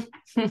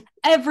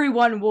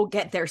 everyone will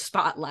get their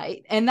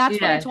spotlight. And that's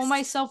what I told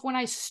myself when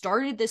I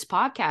started this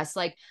podcast.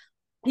 Like,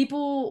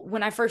 people,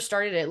 when I first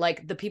started it,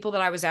 like the people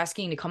that I was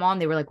asking to come on,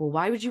 they were like, well,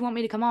 why would you want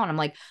me to come on? I'm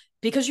like,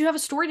 because you have a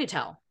story to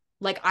tell.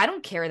 Like, I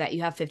don't care that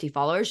you have 50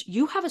 followers.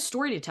 You have a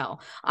story to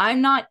tell.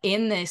 I'm not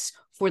in this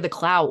for the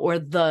clout or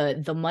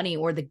the money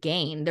or the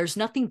gain. There's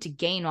nothing to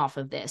gain off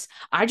of this.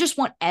 I just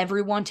want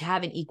everyone to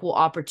have an equal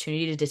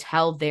opportunity to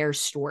tell their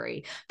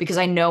story, because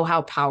I know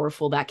how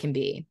powerful that can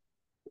be.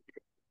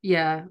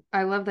 Yeah,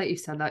 I love that you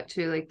said that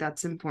too. Like,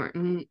 that's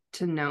important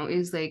to know,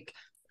 is like,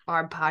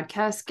 our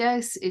podcast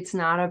guests, it's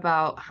not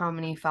about how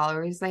many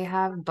followers they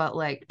have, but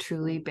like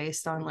truly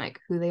based on like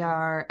who they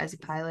are as a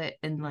pilot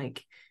and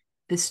like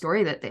the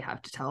story that they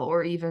have to tell,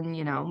 or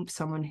even,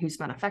 someone who's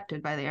been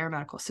affected by the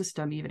aeromedical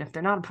system, even if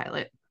they're not a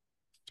pilot.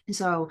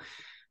 So,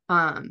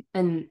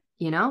 and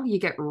you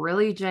get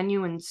really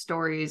genuine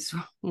stories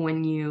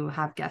when you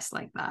have guests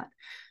like that.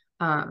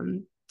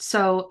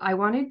 So I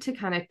wanted to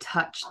kind of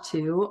touch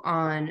too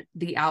on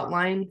the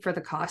outline for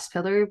the cost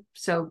pillar.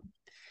 So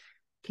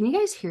can you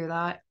guys hear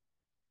that?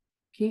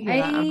 Can you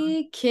hear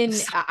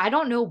that? I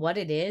don't know what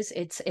it is.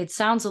 It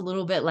sounds a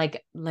little bit like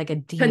a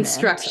demon.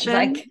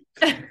 Construction.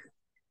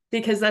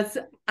 Because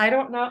I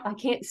don't know. I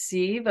can't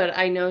see, but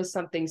I know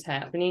something's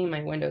happening.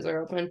 My windows are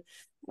open.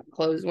 I'll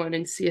close one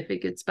and see if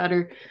it gets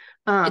better.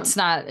 It's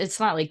not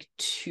like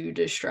too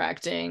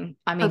distracting.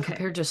 I mean, Okay.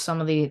 compared to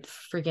some of the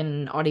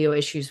freaking audio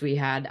issues we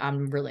had,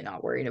 I'm really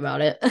not worried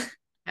about it.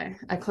 Okay.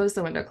 I closed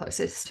the window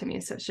closest to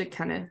me, so it should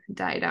kind of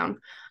die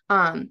down.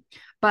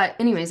 But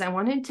anyways, I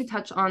wanted to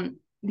touch on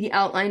the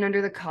outline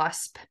under the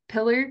cost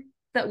pillar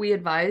that we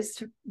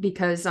advised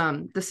because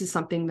this is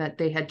something that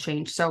they had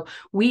changed. So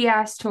we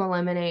asked to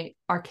eliminate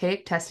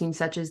archaic testing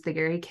such as the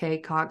Gary K.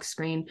 Cox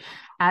screen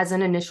as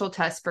an initial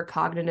test for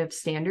cognitive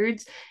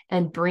standards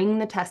and bring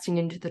the testing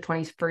into the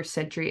 21st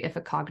century if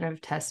a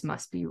cognitive test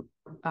must be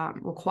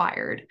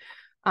required.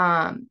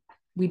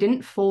 We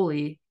didn't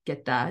fully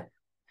get that,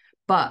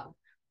 but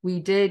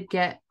we did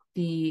get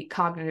the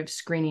cognitive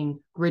screening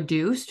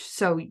reduced.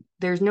 So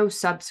there's no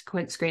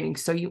subsequent screening.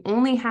 So you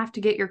only have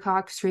to get your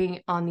cog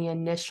screening on the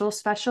initial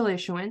special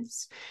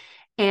issuance.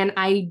 And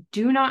I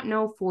do not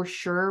know for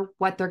sure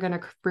what they're going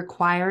to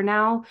require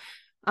now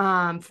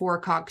for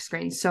a cog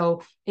screen.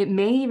 So it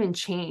may even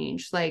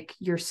change, like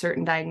your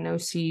certain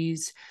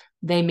diagnoses,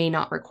 they may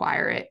not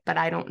require it, but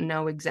I don't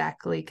know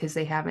exactly because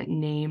they haven't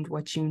named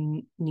what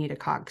you need a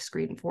cog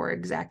screen for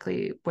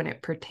exactly when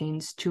it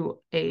pertains to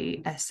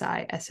a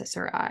SI,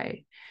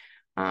 SSRI.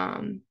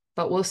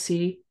 But we'll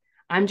see.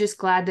 I'm just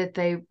glad that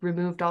they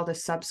removed all the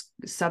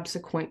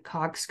subsequent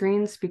cog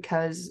screens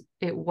because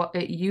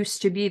it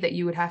used to be that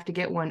you would have to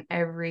get one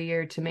every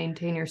year to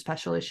maintain your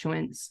special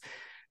issuance.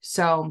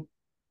 So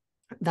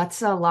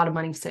that's a lot of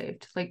money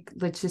saved. Like,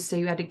 let's just say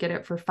you had to get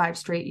it for 5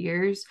 straight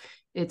years.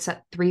 It's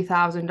at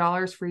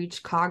 $3,000 for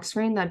each cog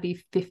screen. That'd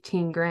be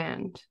 15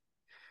 grand.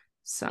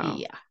 So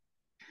Yeah.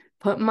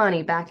 put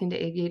money back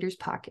into aviators'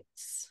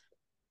 pockets.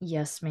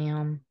 Yes,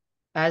 ma'am.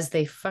 As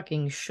they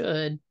fucking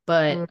should.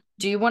 But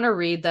do you want to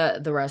read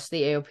the rest of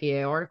the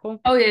AOPA article?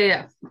 Oh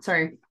yeah.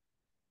 Sorry.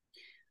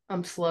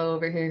 I'm slow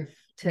over here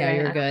No, today.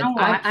 you're I don't good. know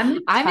why. I'm in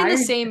the tired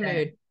same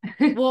today.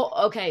 mood. Well,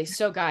 okay,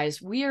 so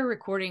guys, we are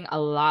recording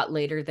a lot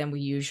later than we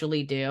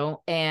usually do.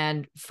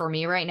 And for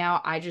me right now,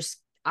 I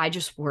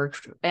just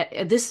worked.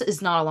 This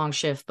is not a long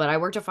shift, but I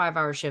worked a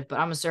 5-hour shift, but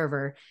I'm a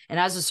server. And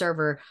as a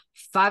server,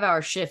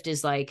 5-hour shift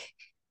is like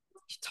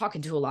you're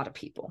talking to a lot of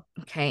people,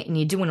 okay? And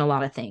you're doing a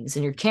lot of things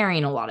and you're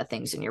carrying a lot of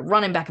things and you're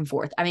running back and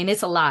forth. I mean,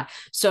 it's a lot.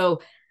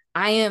 So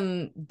I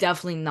am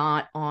definitely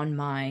not on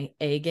my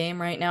A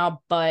game right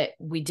now, but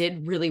we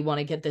did really want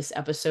to get this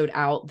episode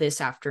out this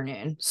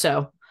afternoon.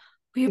 So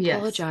we Yes.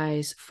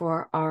 apologize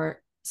for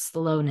our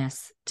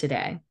slowness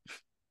today.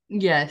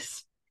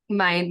 Yes.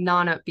 My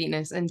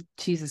non-upbeatness and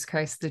Jesus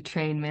Christ, the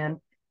train, man.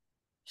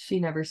 She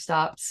never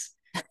stops.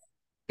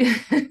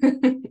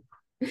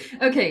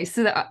 Okay,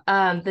 so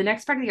the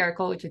next part of the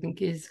article, which I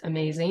think is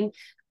amazing,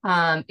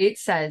 it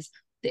says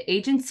the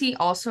agency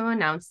also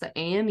announced that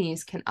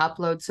AMEs can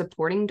upload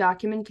supporting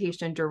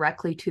documentation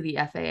directly to the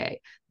FAA.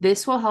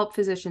 This will help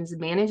physicians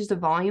manage the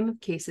volume of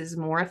cases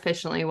more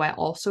efficiently while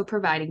also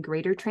providing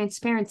greater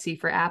transparency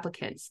for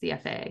applicants, the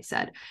FAA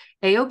said.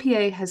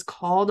 AOPA has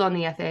called on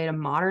the FAA to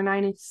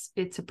modernize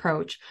its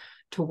approach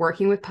to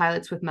working with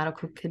pilots with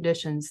medical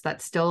conditions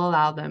that still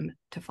allow them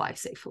to fly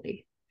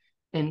safely,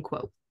 end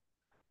quote.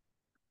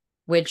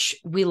 Which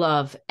we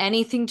love.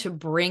 Anything to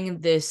bring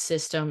this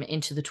system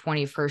into the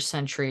 21st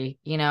century,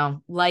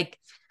 like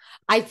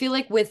I feel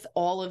like with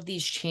all of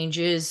these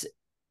changes,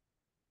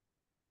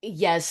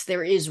 yes,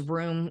 there is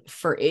room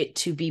for it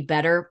to be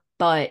better,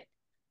 but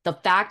the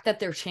fact that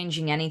they're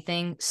changing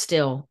anything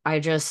still,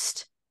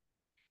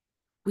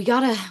 we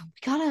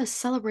gotta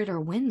celebrate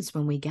our wins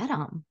when we get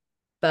them.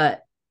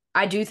 But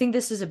I do think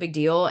this is a big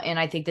deal, and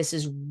I think this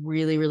is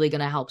really, really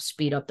going to help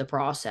speed up the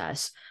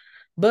process.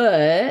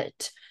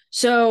 But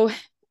so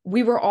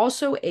we were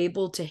also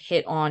able to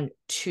hit on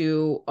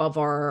 2 of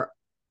our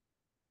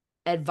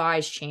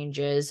advised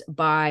changes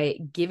by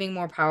giving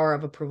more power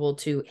of approval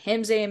to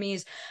HIMSS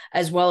AMEs,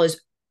 as well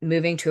as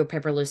moving to a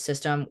paperless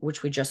system,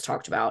 which we just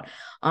talked about.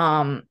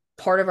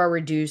 Part of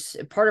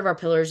our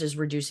pillars is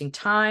reducing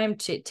time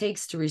it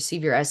takes to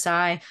receive your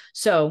SI.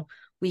 So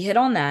we hit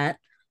on that.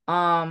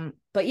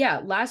 But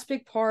yeah, last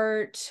big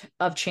part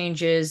of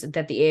changes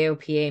that the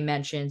AOPA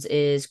mentions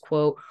is,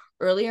 quote,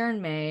 earlier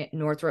in May,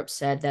 Northrop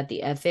said that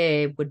the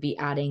FAA would be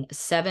adding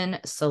 7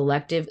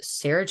 selective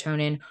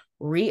serotonin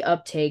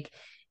reuptake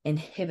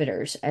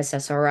inhibitors,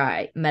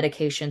 SSRI,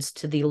 medications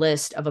to the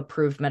list of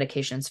approved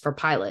medications for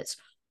pilots.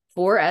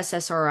 4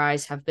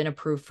 SSRIs have been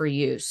approved for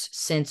use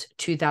since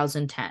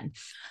 2010.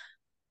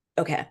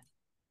 Okay,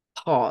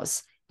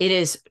 pause. It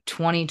is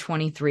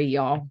 2023,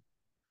 y'all.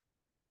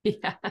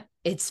 Yeah.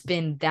 It's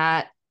been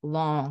that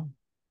long.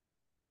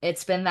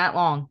 It's been that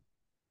long.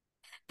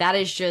 That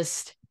is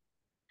just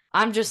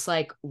I'm just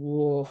like,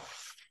 whoa.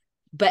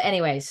 But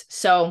anyways,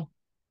 so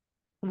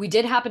we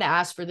did happen to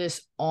ask for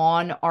this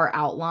on our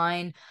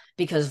outline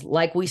because,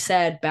 like we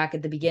said back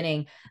at the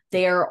beginning,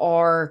 there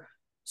are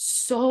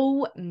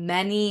so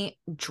many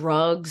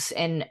drugs,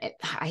 and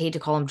I hate to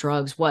call them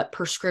drugs, what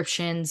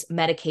prescriptions,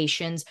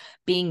 medications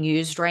being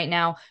used right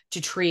now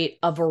to treat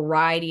a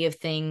variety of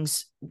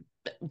things,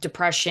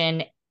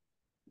 depression,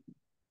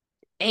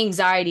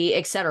 anxiety,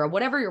 etc.,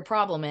 whatever your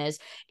problem is.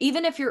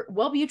 Even if your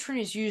Wellbutrin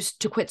is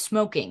used to quit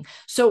smoking,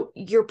 so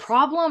your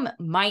problem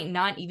might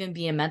not even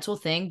be a mental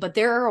thing, but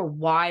there are a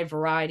wide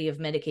variety of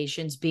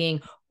medications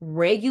being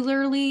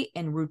regularly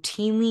and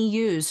routinely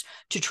used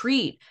to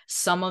treat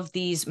some of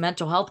these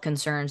mental health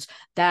concerns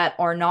that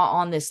are not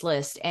on this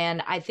list.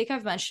 And I think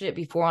I've mentioned it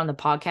before on the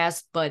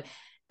podcast, but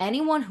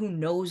anyone who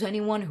knows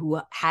anyone who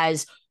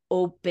has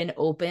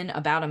open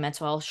about a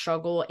mental health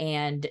struggle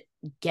and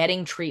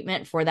getting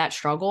treatment for that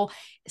struggle,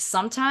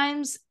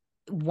 sometimes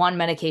one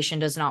medication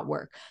does not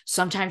work.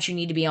 Sometimes you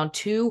need to be on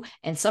two,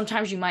 and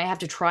sometimes you might have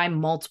to try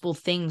multiple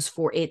things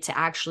for it to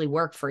actually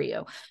work for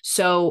you.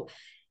 So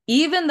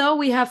even though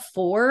we have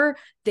four,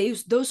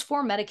 those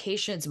four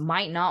medications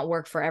might not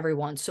work for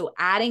everyone. So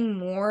adding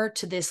more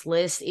to this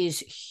list is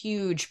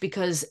huge,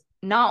 because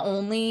not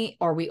only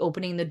are we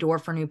opening the door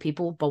for new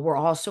people, but we're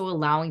also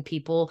allowing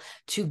people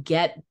to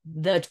get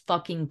the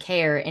fucking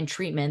care and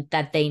treatment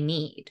that they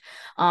need.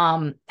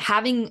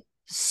 Having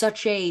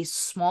such a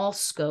small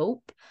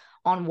scope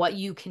on what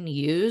you can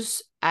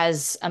use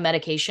as a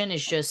medication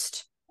is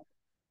just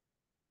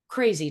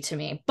crazy to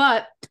me.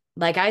 But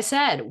like I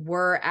said,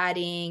 we're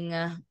adding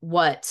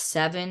what,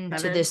 seven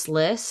to this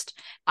list.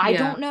 I Yeah.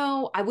 don't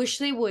know. I wish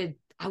they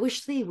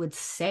would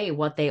say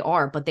what they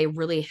are, but they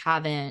really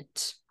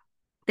haven't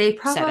They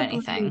said probably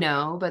anything.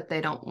 know, but they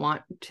don't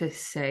want to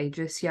say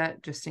just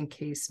yet, just in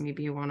case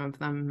maybe one of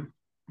them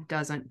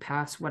doesn't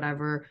pass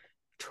whatever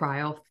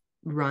trial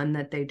run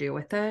that they do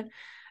with it.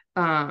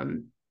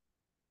 Um,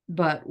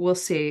 but we'll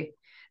see.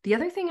 The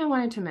other thing I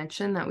wanted to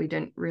mention that we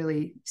didn't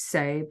really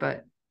say,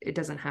 but it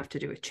doesn't have to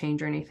do with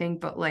change or anything,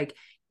 but like,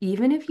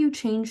 even if you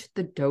change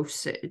the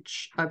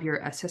dosage of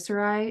your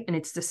SSRI and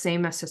it's the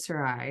same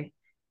SSRI,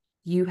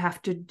 you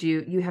have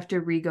to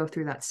re-go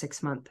through that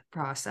 6-month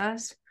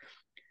process.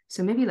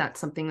 So maybe that's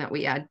something that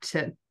we add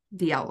to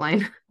the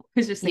outline. I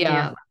was just thinking Yeah.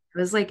 out loud. I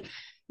was like,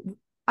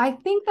 I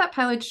think that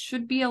pilots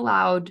should be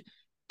allowed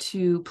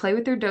to play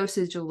with their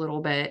dosage a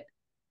little bit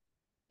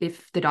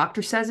if the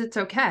doctor says it's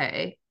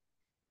okay,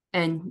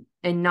 and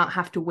not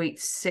have to wait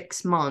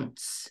 6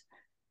 months,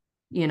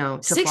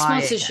 to 6 months fly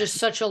is just again.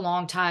 such a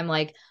long time.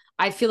 Like,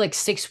 I feel like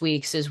 6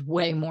 weeks is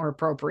way more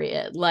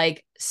appropriate.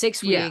 Like,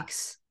 six Yeah.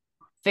 weeks,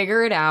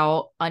 figure it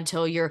out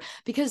until you're,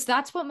 because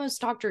that's what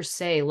most doctors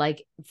say.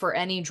 Like, for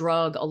any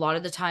drug, a lot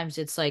of the times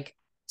it's like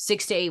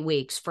 6 to 8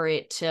 weeks for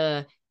it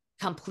to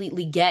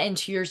completely get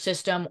into your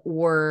system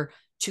or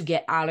to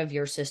get out of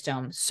your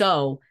system.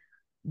 So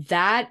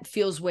that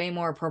feels way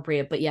more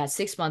appropriate. But yeah,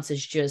 6 months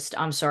is just,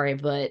 I'm sorry,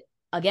 but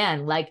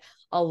again, like,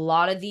 a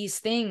lot of these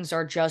things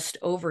are just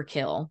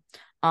overkill.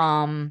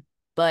 Um, You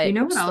but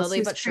know what else slowly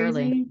is but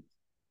surely. crazy?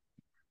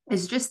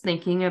 Is just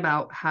thinking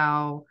about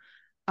how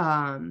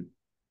um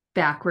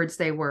backwards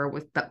they were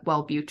with the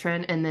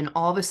Wellbutrin, and then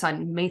all of a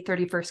sudden May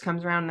 31st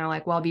comes around and they're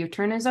like,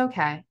 Wellbutrin is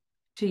okay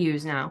to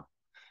use now.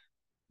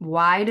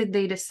 Why did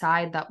they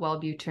decide that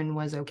Wellbutrin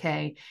was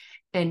okay?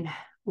 And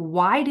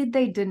why did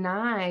they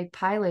deny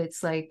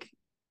pilots like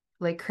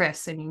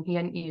Chris? I mean, he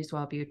hadn't used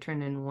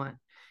Wellbutrin in what,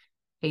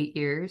 8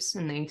 years,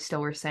 and they still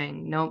were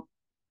saying, nope,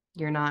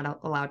 you're not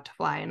allowed to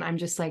fly. And I'm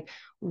just like,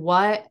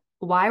 what?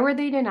 Why were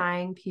they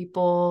denying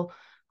people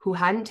who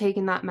hadn't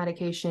taken that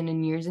medication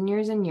in years and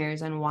years and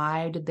years? And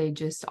why did they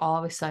just all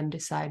of a sudden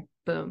decide,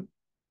 boom,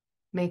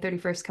 May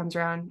 31st comes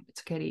around,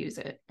 it's okay to use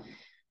it?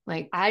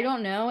 Like, I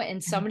don't know.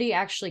 And somebody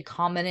actually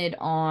commented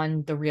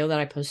on the reel that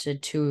I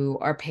posted to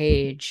our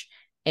page,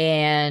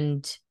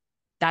 and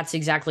that's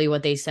exactly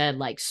what they said.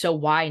 Like, so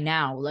why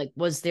now? Like,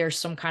 was there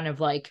some kind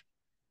of like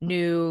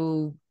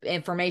new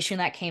information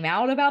that came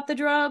out about the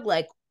drug?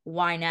 Like,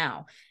 why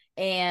now?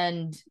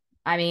 And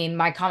I mean,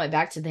 my comment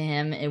back to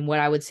him and what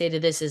I would say to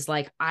this is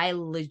like, I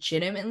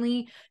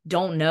legitimately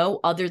don't know,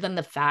 other than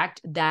the fact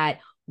that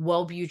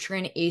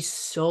Wellbutrin is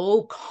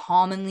so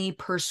commonly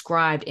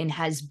prescribed and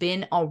has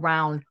been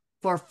around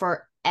for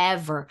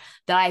forever,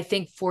 that I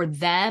think for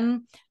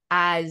them,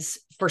 as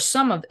for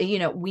some of,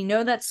 we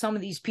know that some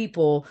of these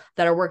people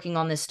that are working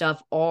on this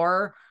stuff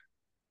are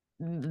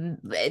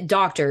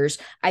doctors.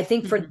 I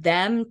think for mm-hmm.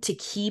 them to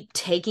keep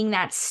taking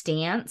that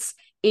stance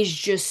is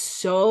just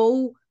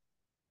so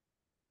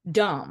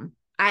dumb.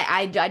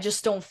 I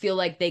just don't feel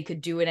like they could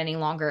do it any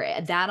longer.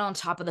 That on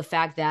top of the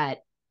fact that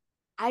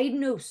I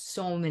know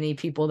so many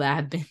people that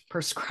have been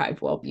prescribed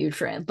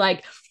Wellbutrin.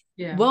 Like,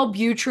 Yeah.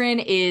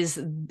 Wellbutrin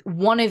is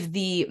one of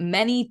the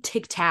many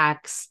tic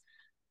tacs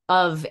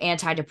of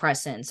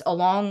antidepressants,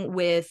 along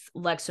with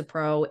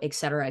Lexapro, et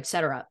cetera, et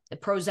cetera.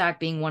 Prozac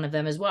being one of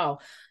them as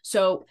well.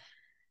 So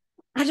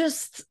I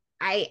just,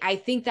 I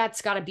think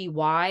that's got to be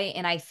why.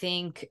 And I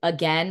think,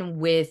 again,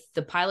 with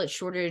the pilot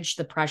shortage,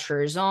 the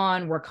pressure is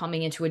on. We're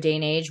coming into a day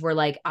and age where,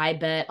 like, I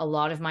bet a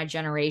lot of my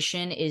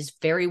generation is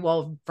very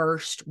well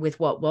versed with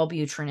what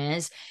Wellbutrin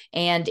is.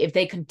 And if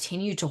they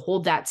continue to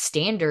hold that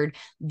standard,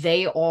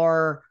 they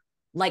are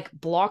like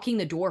blocking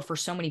the door for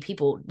so many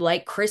people,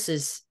 like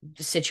Chris's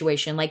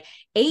situation. Like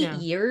 8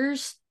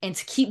 years, and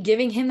to keep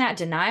giving him that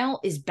denial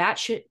is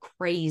batshit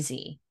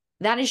crazy.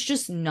 That is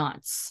just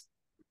nuts.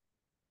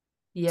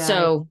 Yeah.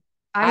 So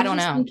I I was don't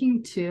just know.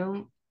 thinking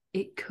too,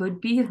 it could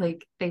be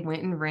like they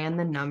went and ran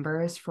the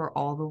numbers for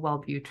all the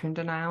Wellbutrin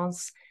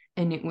denials,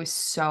 and it was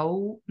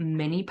so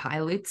many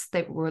pilots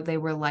that they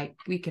were like,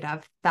 we could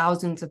have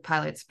thousands of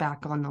pilots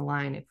back on the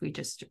line if we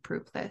just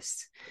approve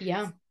this.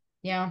 Yeah.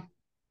 Yeah. So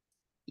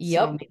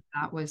Yep. maybe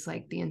that was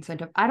like the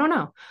incentive. I don't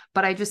know,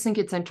 but I just think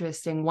it's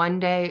interesting. One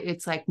day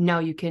it's like, no,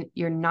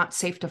 you're not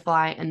safe to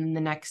fly, and then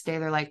the next day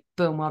they're like,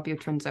 boom,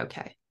 Wellbutrin's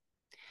okay.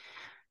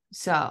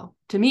 So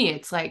to me,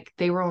 it's like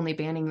they were only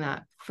banning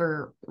that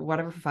for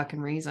whatever fucking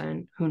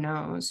reason. Who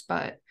knows?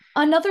 But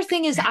Another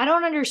thing is, I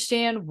don't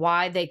understand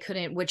why they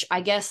couldn't, which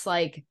I guess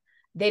like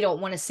they don't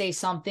want to say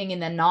something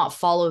and then not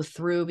follow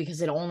through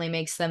because it only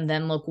makes them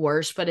then look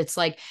worse. But it's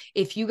like,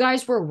 if you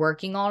guys were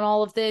working on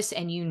all of this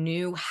and you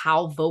knew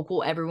how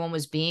vocal everyone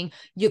was being,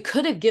 you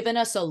could have given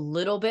us a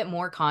little bit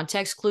more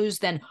context clues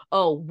than,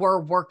 oh, we're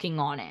working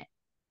on it.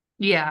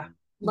 yeah,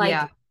 Like,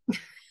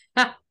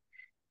 yeah.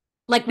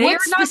 like They are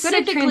what not good at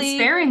specifically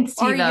transparency,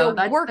 are you though.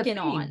 That's the working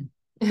on? thing.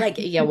 Like,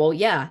 yeah, well,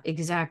 yeah,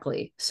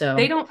 exactly. They So,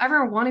 don't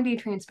ever want to be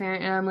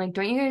transparent. And I'm like,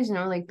 don't you guys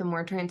know, like, the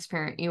more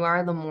transparent you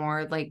are, the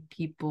more like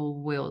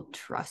people will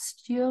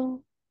trust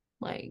you.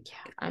 Like,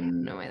 yeah. I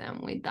don't know why they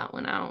haven't laid that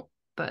one out,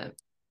 but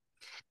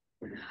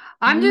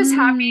I'm just Mm,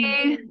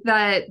 happy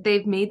that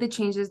they've made the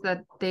changes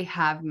that they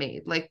have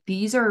made. Like,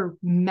 these are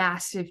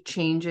massive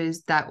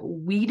changes that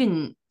we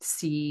didn't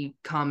see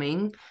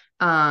coming.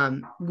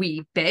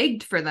 We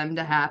begged for them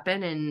to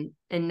happen,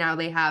 and now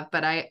they have.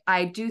 But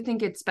I do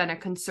think it's been a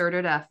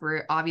concerted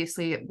effort.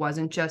 Obviously, it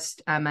wasn't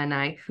just Emma and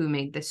I who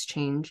made this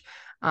change.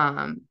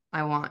 I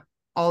want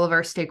all of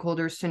our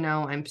stakeholders to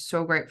know I'm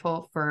so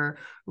grateful for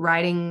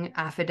writing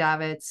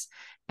affidavits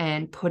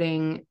and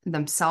putting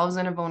themselves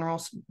in a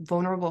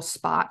vulnerable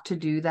spot to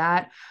do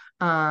that,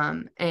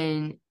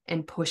 and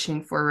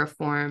pushing for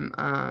reform,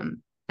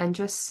 and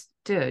just,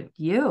 dude,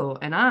 you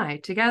and I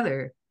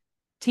together,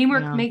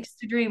 teamwork yeah, makes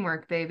the dream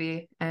work,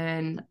 baby,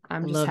 and I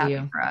I'm just love happy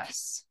you. for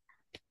us.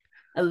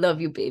 I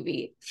love you,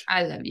 baby.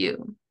 I love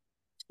you.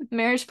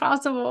 Marriage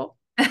possible.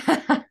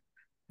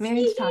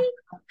 Marriage talk.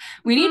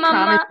 We need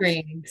promise Mama.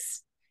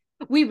 rings.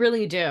 We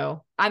really do.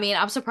 I mean,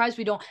 I'm surprised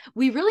we don't.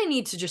 We really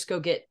need to just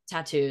go get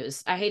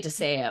tattoos. I hate to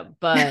say it,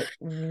 but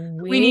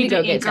we We need to need to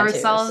go get ink tattoos.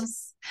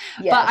 ourselves.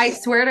 But I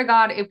Yes. swear to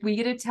God, if we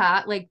get a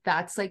tat, like,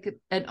 that's like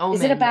an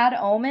Is it a omen. bad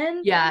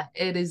omen? Yeah,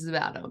 it is a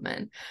bad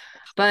omen.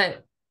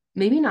 But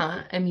maybe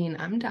not. I mean,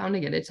 I'm down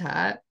to get a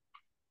tat.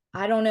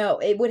 I don't know.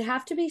 It would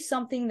have to be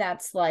something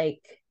that's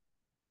like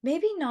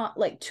maybe not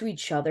like to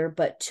each other,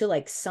 but to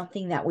like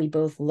something that we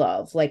both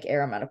love, like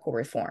aeromedical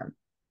reform.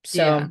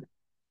 Yeah. So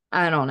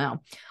I don't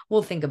know.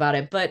 We'll think about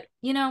it. But,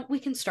 we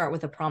can start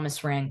with a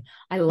promise ring.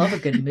 I love a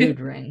good mood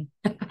ring.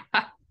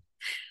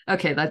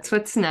 Okay, that's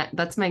what's next.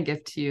 That's my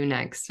gift to you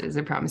next is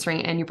a promise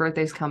ring, and your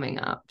birthday's coming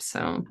up.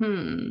 So,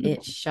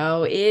 It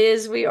show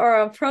is. We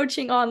are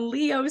approaching on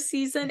Leo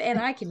season and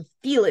I can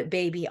feel it,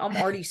 baby. I'm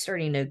already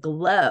starting to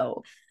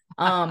glow.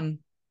 Um,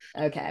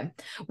 okay.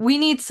 We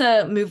need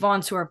to move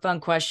on to our fun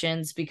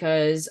questions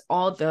because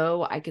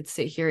although I could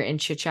sit here and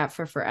chit chat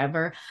for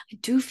forever, I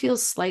do feel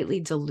slightly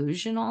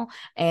delusional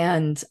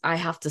and I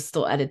have to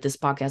still edit this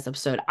podcast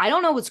episode. I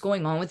don't know what's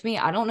going on with me.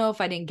 I don't know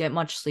if I didn't get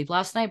much sleep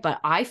last night, but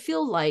I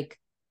feel like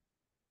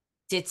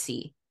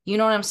ditzy. You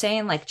know what I'm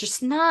saying? Like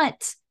just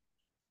not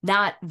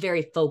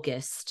very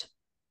focused.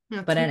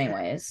 that's But okay.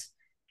 anyways,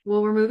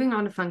 Well, we're moving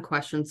on to fun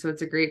questions, so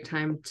it's a great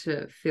time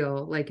to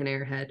feel like an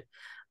airhead.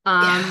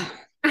 yeah.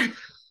 Um,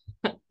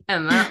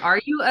 Emma,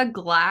 are you a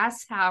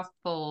glass half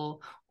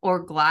full or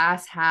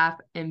glass half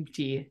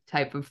empty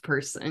type of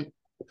person?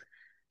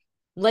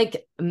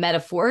 Like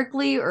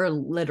metaphorically or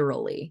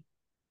literally?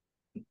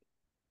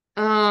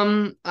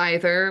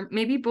 Either,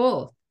 maybe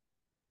both.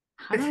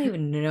 I don't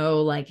even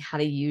know like how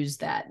to use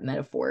that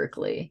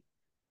metaphorically.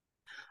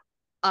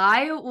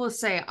 I will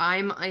say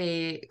I'm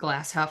a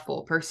glass half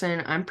full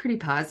person. I'm pretty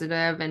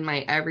positive in my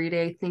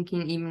everyday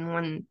thinking, even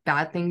when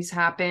bad things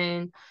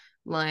happen,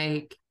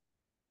 like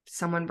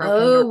someone broke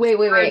into our Oh, wait.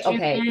 storage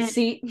Okay. unit.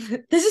 See,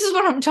 this is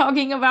what I'm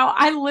talking about.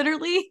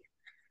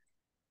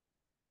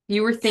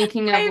 You were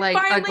thinking of I like a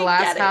finally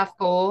glass get it. half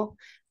full.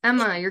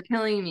 Emma, you're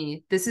killing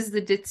me. This is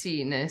the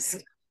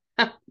ditziness.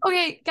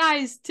 Okay,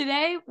 guys,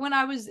 today when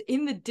I was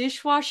in the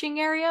dishwashing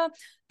area,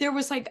 there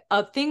was like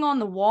a thing on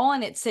the wall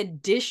and it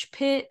said dish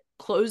pit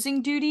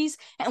closing duties.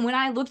 And when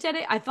I looked at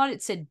it, I thought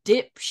it said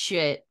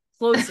dipshit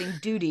closing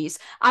duties.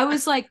 I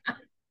was like,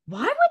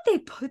 why would they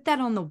put that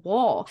on the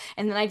wall?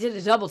 And then I did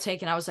a double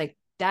take and I was like,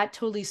 that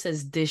totally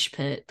says dish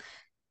pit.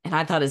 And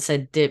I thought it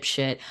said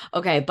dipshit.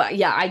 Okay, but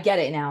yeah, I get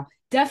it now.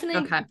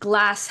 Definitely Okay.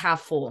 glass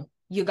half full.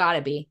 You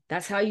gotta be.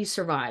 That's how you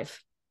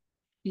survive.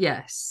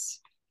 Yes.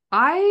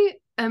 I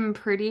am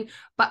pretty,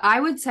 but I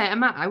would say,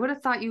 Emma, I would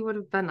have thought you would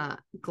have been a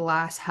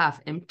glass half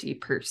empty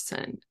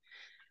person.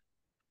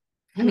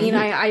 I mean,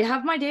 I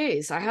have my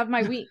days. I have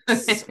my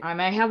weeks. I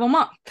may have a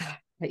month.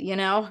 But, you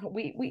know,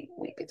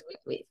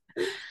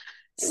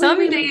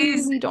 Some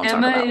days we don't talk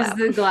Emma about is that.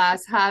 the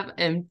glass half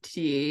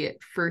empty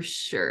for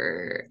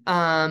sure.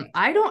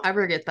 I don't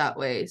ever get that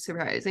way,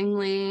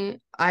 surprisingly.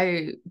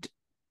 All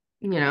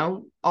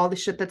the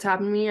shit that's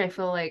happened to me, I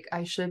feel like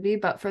I should be,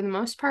 but for the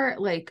most part,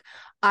 like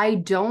I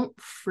don't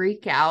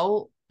freak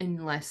out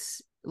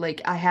unless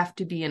like I have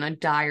to be in a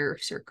dire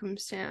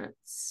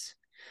circumstance.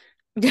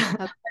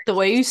 The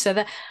way you said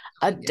that,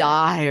 a Yeah.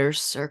 dire Like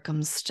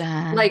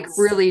circumstance.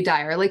 really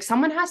dire. Like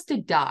someone has to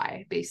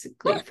die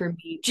basically for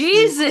me to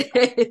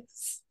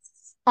Jesus.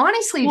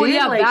 honestly, Well, dude,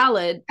 yeah, like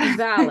valid,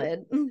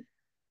 valid.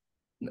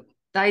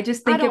 I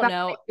just I think don't about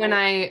know. like, when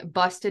I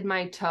busted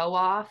my toe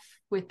off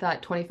with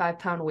that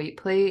 25-pound weight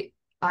plate.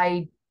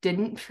 I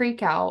didn't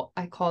freak out.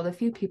 I called a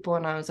few people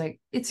and I was like,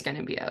 it's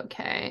gonna be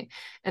okay.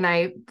 And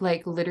I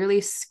like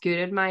literally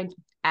scooted my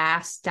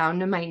ass down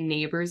to my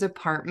neighbor's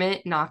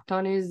apartment, knocked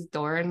on his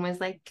door, and was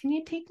like, can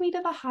you take me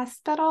to the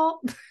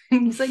hospital?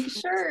 And he's like,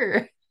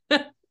 sure.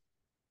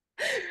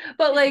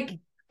 But like,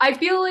 I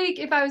feel like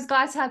if I was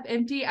glass half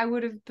empty, I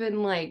would have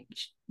been like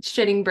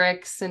shitting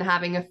bricks and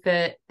having a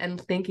fit and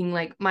thinking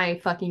like my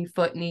fucking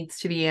foot needs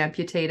to be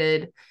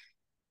amputated.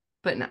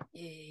 But no.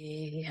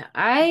 Yeah,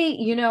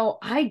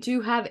 I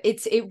do have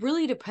it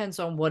really depends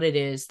on what it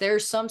is.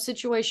 There's some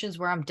situations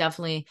where I'm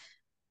definitely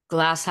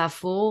glass half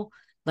full.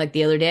 Like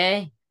the other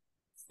day,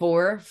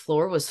 floor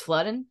was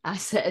flooding. I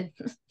said,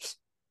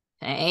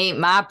 ain't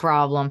my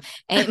problem.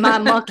 Ain't my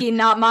monkey,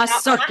 not my Not my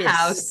circus.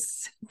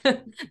 house.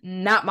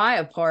 Not my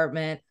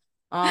apartment.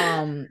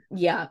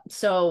 Yeah.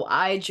 So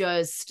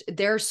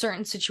there are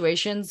certain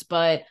situations,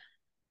 but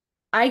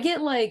I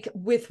get like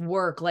with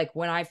work, like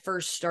when I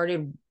first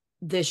started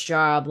this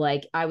job,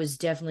 like I was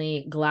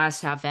definitely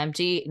glass half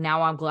empty.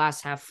 Now I'm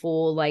glass half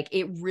full. Like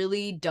it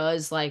really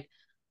does, like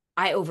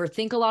I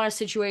overthink a lot of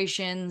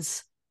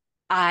situations.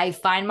 I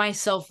find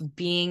myself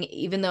being,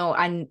 even though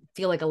I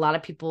feel like a lot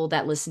of people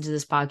that listen to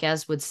this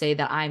podcast would say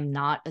that I'm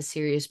not a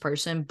serious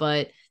person,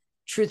 but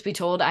truth be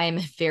told, I am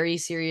a very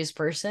serious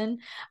person.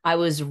 I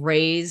was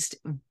raised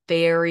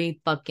very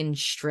fucking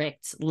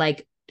strict,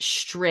 like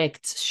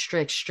strict,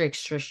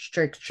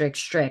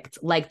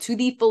 like to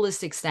the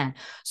fullest extent.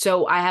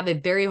 So I have a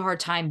very hard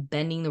time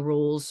bending the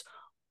rules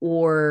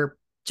or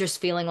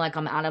just feeling like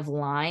I'm out of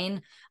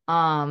line,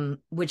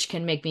 which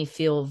can make me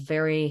feel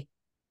very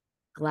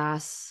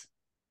glass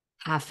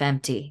half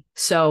empty.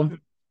 So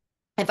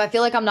if I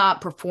feel like I'm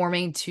not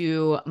performing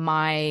to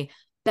my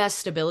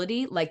best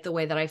ability, like the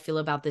way that I feel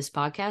about this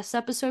podcast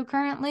episode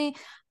currently,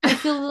 I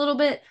feel a little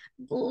bit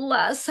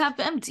less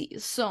half empty.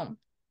 So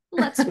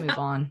let's move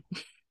on.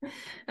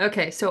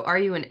 Okay, so are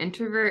you an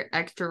introvert,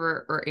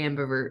 extrovert, or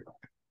ambivert?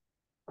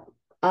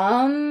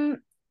 Um,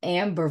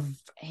 amber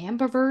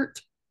ambivert.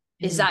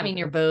 Does that mean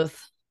you're Ambivert.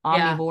 both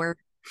Yeah. omnivore?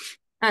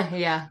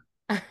 Yeah.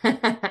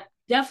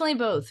 Definitely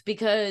both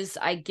because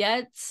I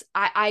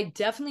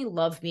definitely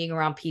love being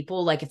around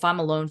people. Like if I'm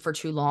alone for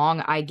too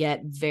long, I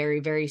get very,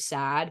 very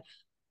sad.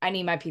 I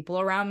need my people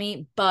around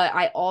me, but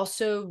I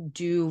also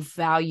do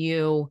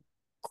value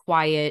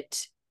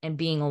quiet and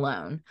being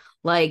alone.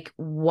 Like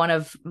one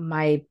of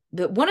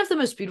the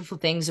most beautiful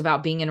things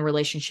about being in a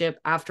relationship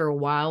after a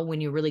while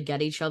when you really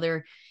get each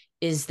other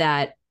is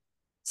that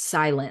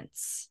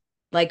silence.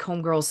 Like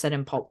Homegirl said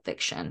in Pulp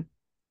Fiction.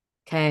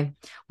 Okay.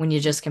 When you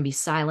just can be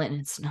silent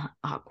and it's not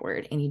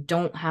awkward and you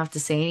don't have to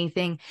say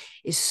anything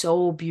is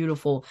so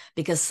beautiful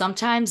because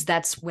sometimes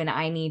that's when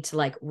I need to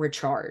like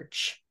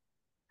recharge.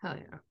 Hell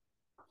yeah.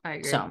 I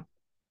agree. So,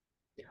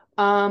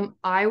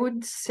 I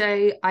would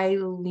say I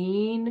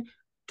lean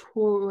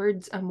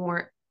towards a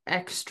more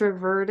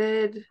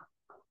extroverted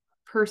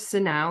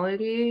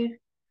personality,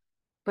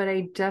 but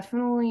I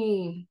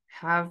definitely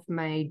have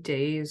my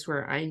days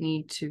where I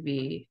need to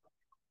be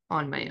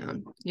on my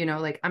own.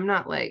 Like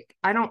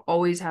I don't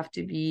always have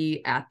to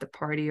be at the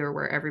party or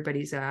where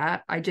everybody's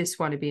at. I just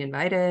want to be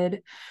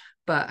invited,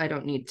 but I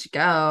don't need to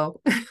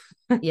go.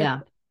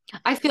 yeah,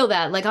 I feel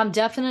that. Like,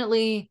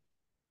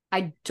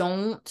 I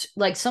don't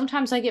like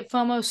sometimes I get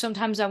FOMO.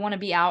 Sometimes I want to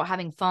be out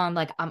having fun.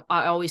 Like,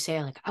 I always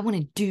say, like, I want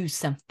to do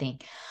something.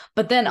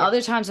 But then Yeah.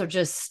 other times I'm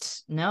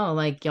just, no,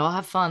 like, y'all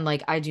have fun.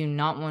 Like, I do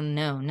not want to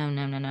know. No,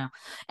 no, no, no.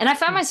 And I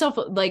find myself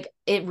like,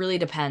 it really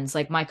depends.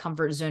 Like, my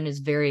comfort zone is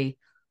very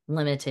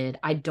limited.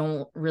 I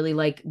don't really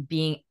like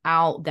being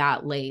out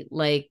that late.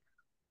 Like,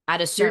 at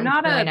a You're certain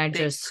not point, a I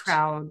big just,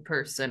 crowd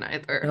person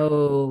either.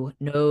 no,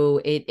 no,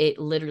 it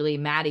literally,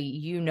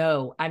 Maddie,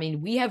 I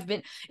mean,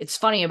 it's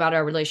funny about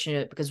our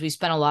relationship because we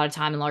spent a lot of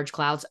time in large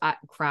crowds.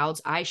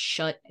 I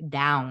shut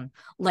down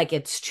like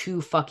it's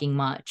too fucking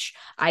much.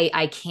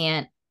 I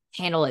can't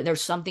handle it.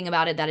 There's something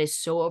about it that is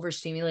so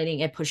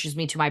overstimulating. It pushes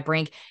me to my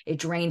brink. It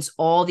drains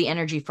all the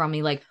energy from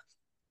me. Like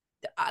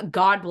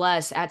God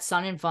bless, at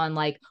Sun and Fun,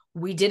 like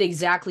we did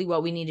exactly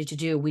what we needed to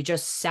do. We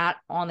just sat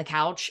on the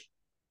couch,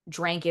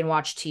 drank and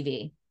watched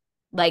TV.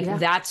 Like Yeah.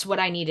 that's what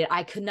I needed.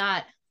 I could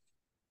not,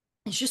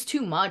 it's just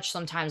too much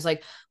sometimes.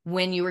 Like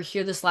when you were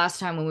here this last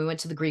time when we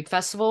went to the Greek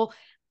festival,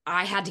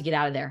 I had to get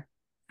out of there.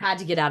 Had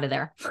to get out of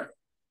there.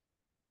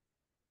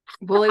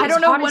 Well, it I was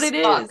don't know hot what as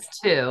it fuck is.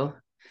 too.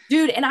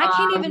 Dude, and I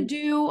can't even Um,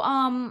 do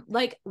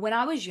like when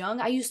I was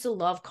young, I used to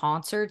love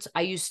concerts.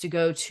 I used to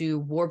go to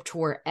Warped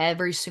Tour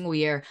every single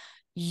year.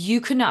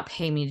 You could not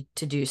pay me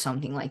to do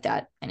something like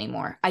that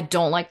anymore. I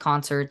don't like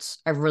concerts.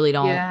 I really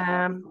don't.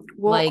 yeah.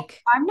 Well,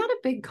 Like, I'm not a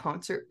big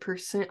concert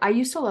person. I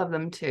used to love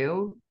them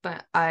too,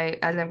 but as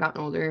I've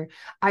gotten older,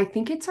 I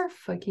think it's our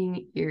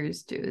fucking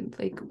ears, dude.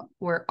 Like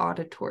we're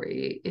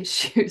auditory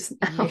issues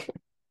now.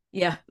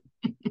 yeah.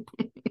 Yeah.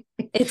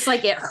 It's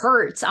like it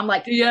hurts. I'm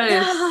like,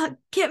 Yes. ah,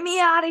 get me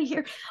out of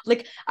here.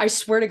 Like, I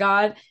swear to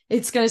God,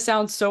 it's gonna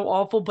sound so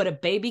awful, but a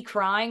baby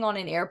crying on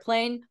an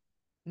airplane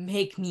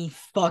make me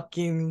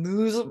fucking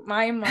lose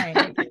my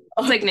mind. It's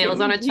Up like nails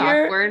on in a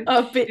here, chalkboard.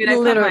 up it Dude, I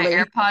put my literally.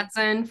 AirPods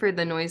in for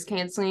the noise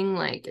canceling,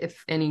 like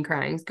if any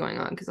crying's going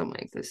on, because I'm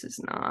like, this is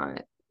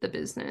not the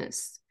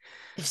business.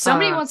 If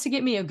somebody Uh, wants to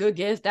get me a good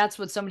gift, that's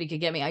what somebody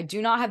could get me. I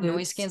do not have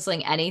noise loops.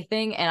 canceling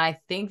anything, and I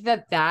think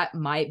that that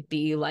might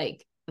be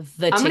like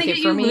the I'm gonna ticket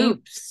get for you me.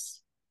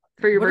 loops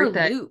for your What are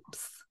birthday.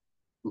 loops?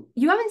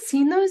 You haven't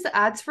seen those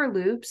ads for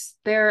loops?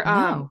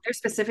 No, They're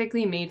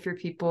specifically made for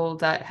people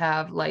that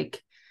have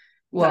like,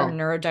 that are well,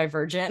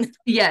 neurodivergent.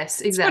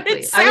 yes, That's what it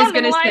exactly. I was sounded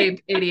gonna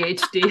like. say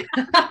ADHD.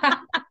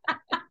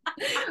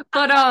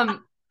 But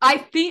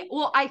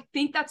I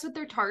think that's what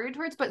they're targeted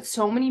towards, but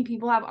so many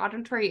people have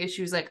auditory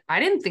issues. Like I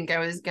didn't think I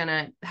was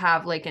gonna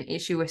have like an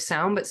issue with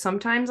sound, but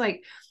sometimes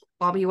like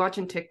I'll be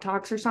watching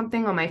TikToks or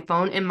something on my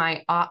phone and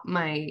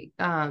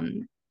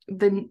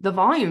the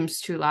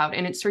volume's too loud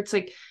and it starts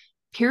like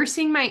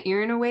piercing my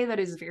ear in a way that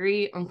is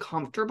very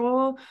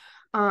uncomfortable.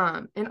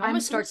 And It I'm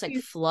almost so starts like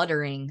used,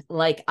 fluttering.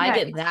 Like I yeah,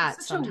 get it's just that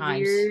such a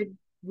sometimes.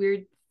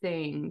 weird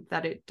thing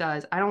that it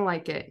does. I don't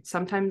like it.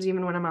 Sometimes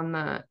even when I'm on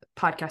the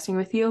podcasting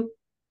with you,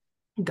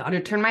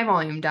 gotta turn my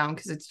volume down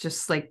because it's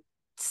just like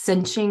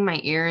cinching my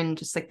ear in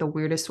just like the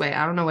weirdest way.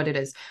 I don't know what it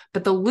is.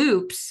 But the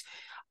loops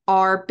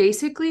are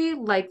basically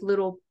like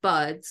little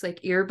buds,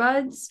 like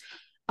earbuds.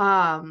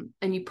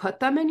 And you put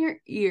them in your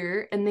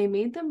ear, and they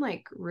made them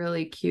like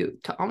really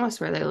cute to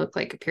almost where they look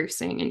like a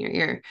piercing in your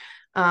ear.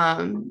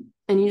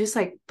 And you just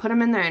like put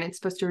them in there, and it's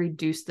supposed to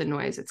reduce the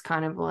noise. It's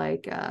kind of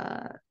like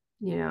an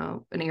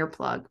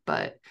earplug,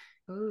 but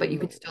you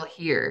can Ooh, still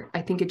hear.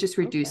 I think it just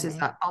reduces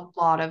okay. a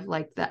lot of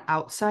like the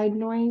outside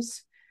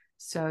noise.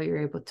 So you're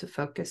able to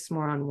focus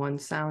more on one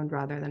sound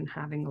rather than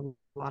having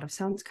a lot of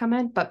sounds come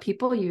in. But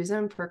people use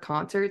them for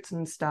concerts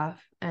and stuff.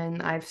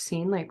 And I've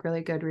seen like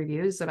really good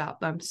reviews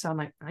about them. So I'm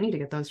like, I need to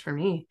get those for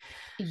me.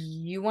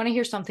 You want to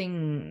hear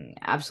something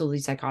absolutely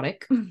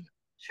psychotic?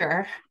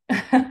 Sure.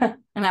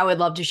 And I would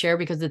love to share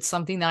because it's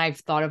something that I've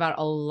thought about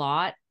a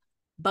lot.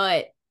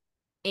 But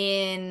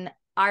in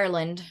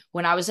Ireland,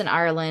 when I was in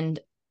Ireland,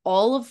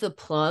 all of the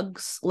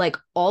plugs, like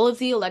all of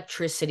the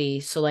electricity,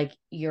 so like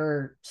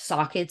your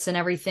sockets and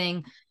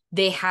everything,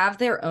 they have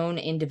their own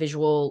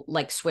individual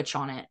like switch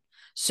on it.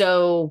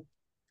 So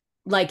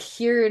like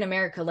here in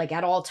America, like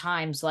at all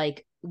times,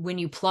 like when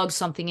you plug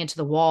something into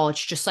the wall,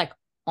 it's just like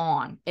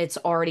on. It's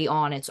already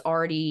on. It's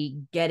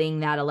already getting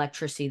that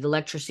electricity. The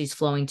electricity's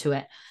flowing to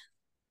it.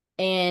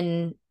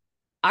 In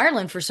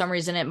Ireland, for some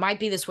reason, it might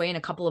be this way in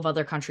a couple of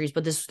other countries,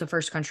 but this is the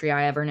first country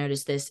I ever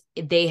noticed this.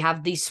 They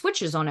have these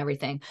switches on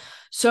everything.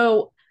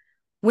 So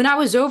when I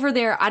was over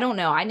there, I don't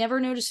know. I never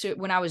noticed it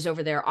when I was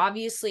over there.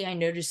 Obviously, I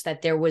noticed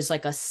that there was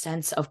like a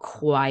sense of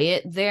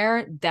quiet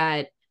there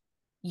that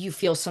you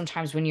feel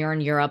sometimes when you're in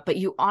Europe, but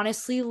you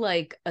honestly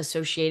like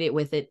associate it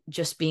with it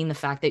just being the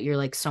fact that you're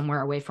like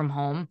somewhere away from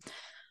home.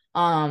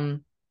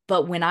 Um,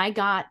 but when I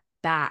got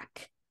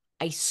back,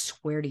 I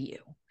swear to you,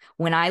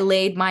 when I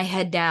laid my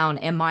head down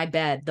in my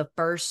bed the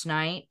first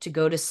night to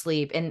go to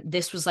sleep, and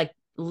this was like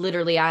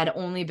literally, I had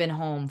only been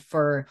home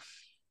for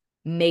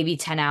maybe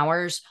 10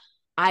 hours,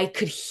 I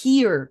could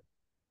hear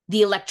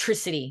the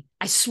electricity.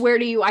 I swear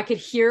to you, I could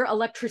hear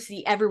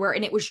electricity everywhere,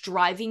 and it was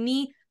driving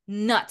me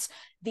nuts.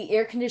 The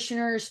air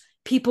conditioners,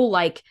 people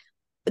like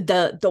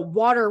the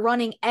water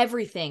running,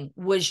 everything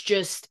was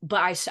just, but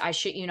I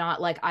shit you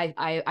not, like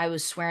I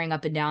was swearing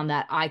up and down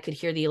that I could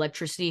hear the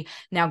electricity.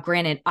 Now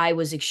granted, I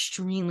was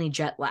extremely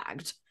jet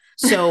lagged,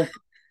 so,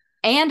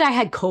 and I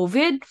had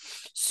COVID,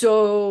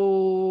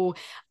 so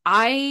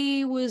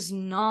I was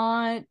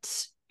not,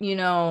 you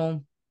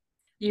know,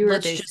 You were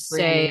let's just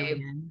basically an say,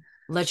 alien.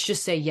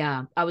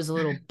 yeah, I was a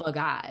little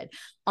bug-eyed.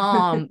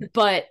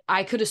 But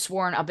I could have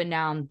sworn up and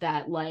down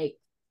that like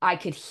I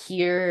could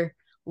hear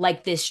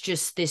like this,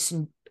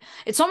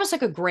 it's almost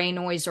like a gray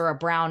noise or a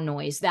brown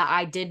noise that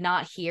I did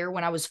not hear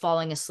when I was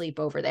falling asleep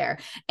over there.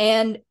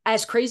 And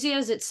as crazy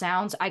as it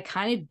sounds, I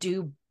kind of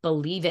do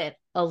believe it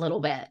a little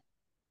bit.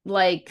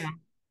 Like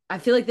I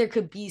feel like there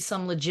could be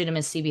some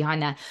legitimacy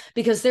behind that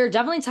because there are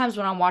definitely times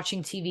when I'm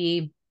watching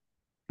TV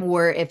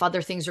or if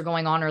other things are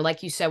going on, or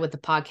like you said with the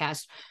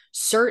podcast,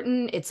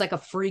 it's like a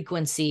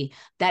frequency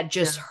that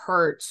just Yeah.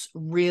 hurts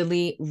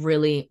really,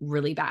 really,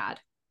 really bad.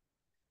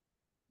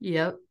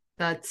 Yep.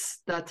 That's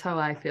how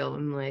I feel.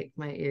 I'm like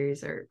my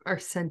ears are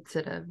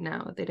sensitive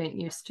now. They didn't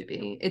used to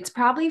be. It's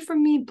probably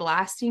from me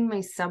blasting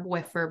my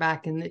subwoofer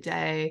back in the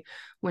day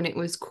when it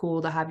was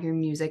cool to have your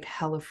music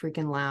hella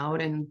freaking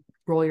loud and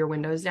roll your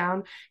windows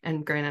down.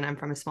 And granted, I'm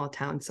from a small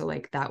town, so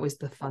like that was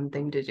the fun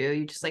thing to do.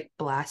 You just like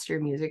blast your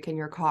music in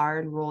your car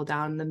and roll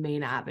down the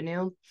main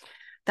avenue.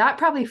 That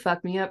probably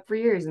fucked me up for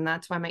years, and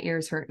that's why my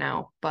ears hurt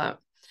now. But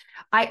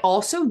I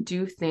also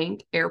do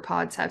think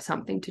AirPods have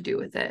something to do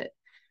with it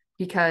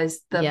because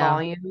the Yeah.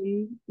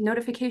 volume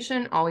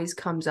notification always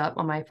comes up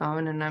on my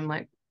phone and I'm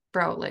like,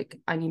 bro, like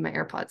I need my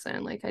AirPods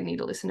in, like I need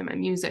to listen to my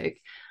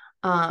music.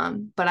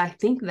 But I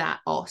think that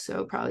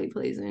also probably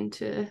plays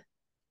into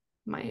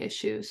my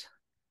issues.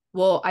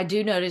 Well, I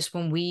do notice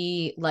when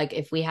we like,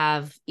 if we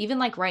have, even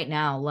like right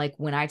now, like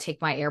when I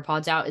take my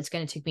AirPods out, it's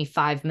going to take me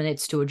 5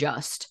 minutes to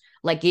adjust.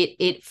 Like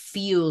it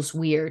feels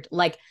weird.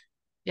 Like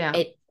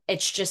Yeah.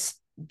 it's just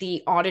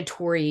the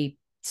auditory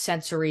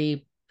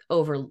sensory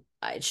over,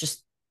 it's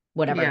just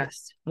whatever.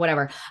 Yes.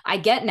 Whatever. I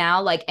get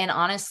now, like, and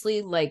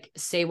honestly, like,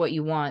 say what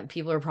you want.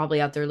 People are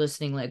probably out there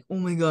listening, like, oh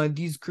my God,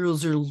 these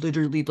girls are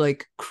literally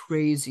like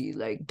crazy.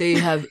 Like, they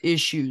have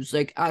issues,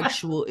 like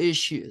actual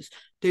issues.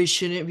 They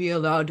shouldn't be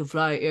allowed to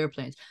fly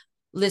airplanes.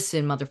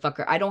 Listen,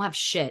 motherfucker, I don't have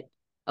shit.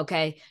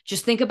 Okay.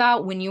 Just think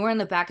about when you were in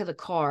the back of the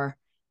car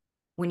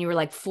when you were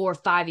like 4 or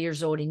 5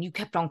 years old and you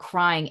kept on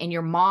crying and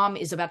your mom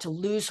is about to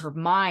lose her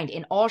mind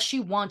and all she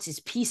wants is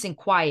peace and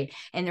quiet.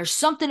 And there's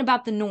something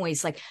about the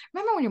noise. Like,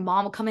 remember when your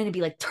mom would come in and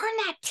be like, turn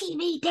that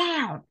TV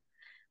down?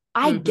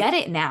 I Mhm. get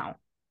it now.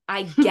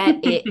 I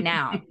get it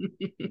now.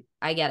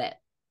 I get it.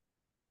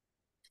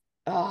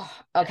 Oh,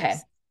 okay.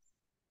 Yes.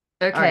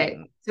 All right.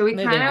 Okay. So we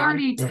kind Moving of on.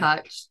 already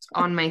touched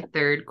on my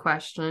third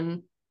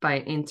question by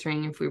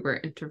answering if we were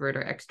introvert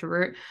or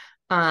extrovert.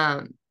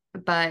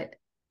 But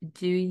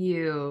do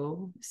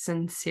you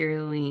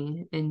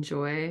sincerely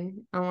enjoy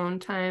alone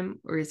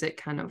time, or is it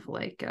kind of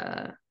like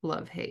a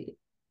love hate?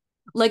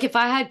 Like, if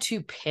I had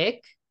to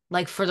pick,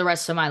 like, for the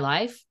rest of my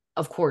life,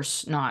 of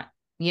course not.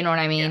 You know what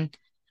I Yeah. mean?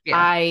 Yeah.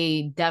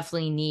 I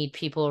definitely need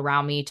people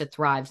around me to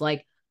thrive.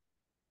 Like,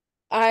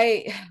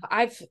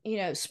 I've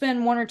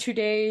spent 1 or 2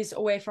 days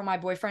away from my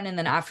boyfriend, and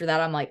then after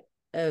that I'm like,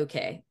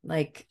 okay,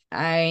 like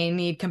I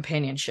need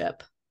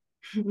companionship.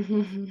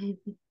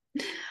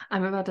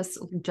 I'm about to,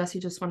 Jesse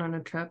just went on a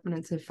trip and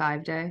it's a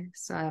 5 day.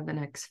 So I have the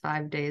next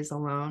 5 days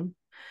alone.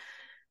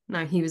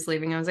 Now he was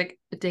leaving. I was like,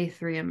 day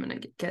three, I'm gonna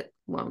get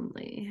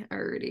lonely. I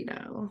already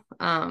know.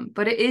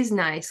 But it is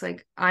nice.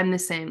 Like I'm the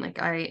same.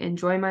 Like I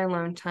enjoy my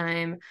alone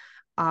time.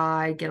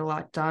 I get a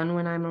lot done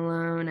when I'm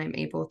alone. I'm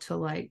able to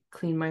like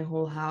clean my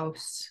whole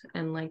house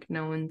and like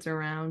no one's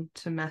around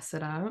to mess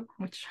it up,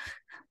 which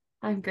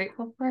I'm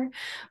grateful for.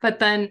 But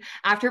then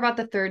after about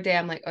the third day,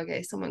 I'm like,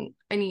 okay,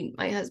 I need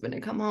my husband to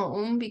come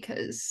home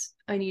because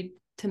I need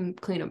to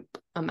clean up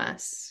a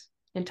mess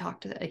and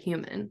talk to a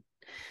human.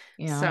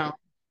 Yeah. So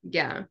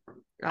yeah,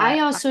 I I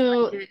like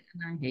also it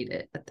and I hate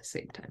it at the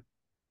same time.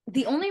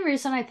 The only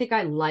reason I think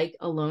I like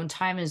alone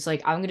time is,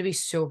 like, I'm gonna be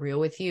so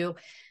real with you.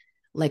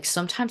 Like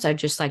sometimes I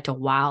just like to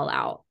wild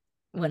out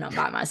when I'm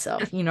by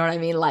myself. You know what I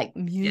mean? Like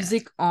Yes.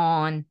 music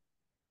on,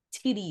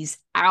 titties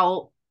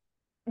out,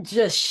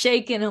 just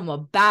shaking them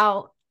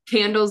about,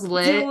 Candles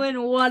lit.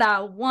 doing what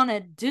I want to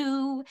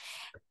do,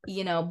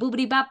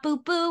 boobity bop boo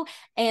boo.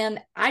 And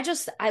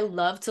I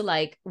love to,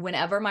 like,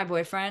 whenever my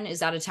boyfriend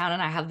is out of town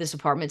and I have this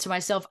apartment to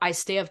myself, I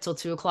stay up till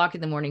 2 o'clock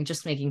in the morning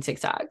just making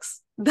TikToks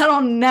that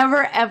I'll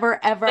never, ever,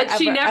 ever, That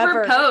she ever,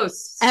 never ever,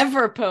 posts.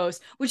 ever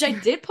post. Which I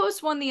did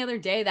post one the other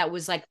day that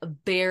was like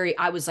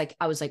I was like,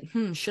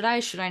 should I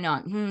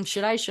not?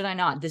 Should I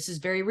not? This is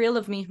very real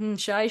of me.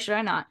 Should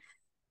I not?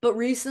 But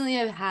recently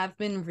I have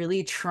been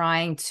really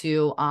trying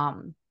to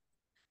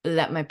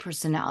let my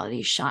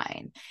personality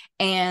shine.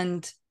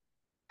 And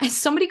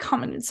somebody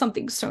commented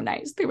something so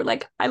nice. They were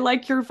like, I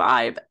like your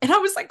vibe. And I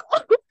was like,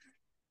 oh.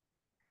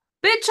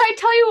 Bitch, I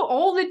tell you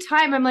all the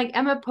time. I'm like,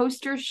 Emma,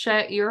 post your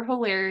shit. You're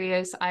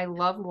hilarious. I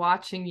love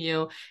watching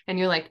you. And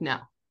you're like, no.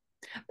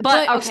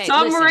 But But if okay,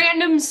 some listen.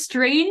 random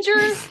stranger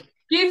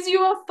gives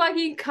you a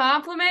fucking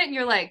compliment, and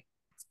you're like,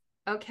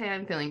 okay,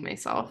 I'm feeling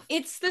myself.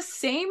 It's the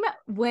same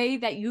way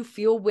that you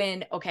feel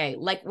when, okay,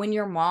 like when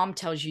your mom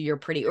tells you you're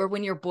pretty or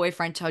when your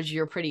boyfriend tells you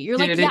you're pretty. You're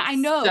like, Dude, yeah, I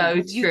it's know so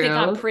you think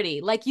I'm true.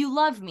 pretty. Like you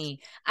love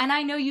me. And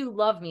I know you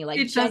love me, like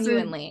It doesn't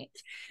genuinely.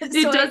 it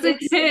So doesn't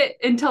it's hit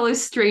until a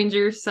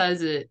stranger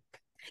says it.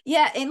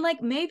 Yeah, and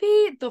like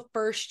maybe the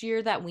first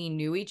year that we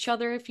knew each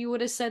other, if you would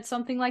have said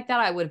something like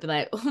that, I would have been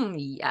like,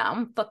 yeah,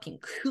 I'm fucking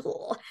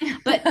cool.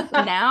 But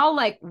now,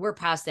 like, we're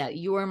past that.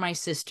 You are my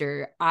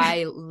sister.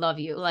 I love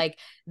you. Like,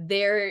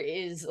 there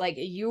is like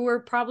you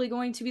are probably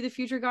going to be the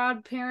future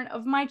godparent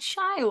of my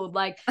child.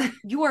 Like,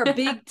 you are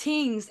big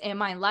things in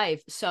my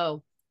life.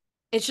 So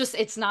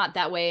it's not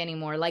that way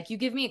anymore. Like, you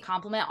give me a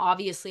compliment,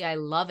 obviously I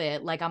love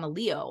it. Like, I'm a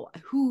Leo.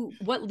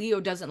 What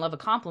Leo doesn't love a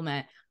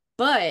compliment?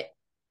 But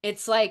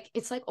it's like,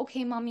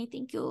 okay, mommy,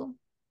 thank you.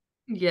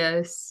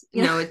 Yes.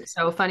 You know? No, it's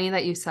so funny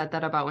that you said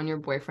that about when your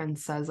boyfriend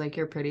says like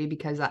you're pretty,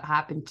 because that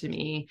happened to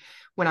me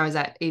when I was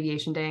at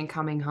aviation day and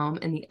coming home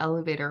in the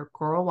elevator. A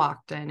girl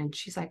walked in and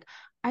she's like,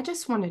 I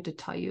just wanted to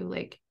tell you,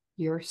 like,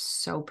 you're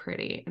so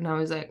pretty. And I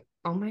was like,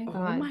 oh my Oh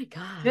God, my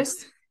God.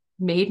 just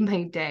made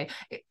my day.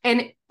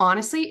 And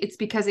honestly, it's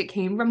because it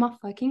came from a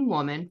fucking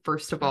woman,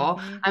 first of all.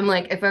 Mm-hmm. I'm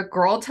like, if a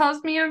girl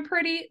tells me I'm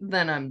pretty,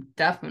 then I'm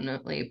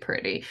definitely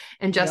pretty.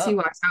 And Jesse Yep.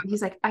 walks out.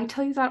 He's like, I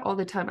tell you that all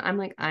the time. I'm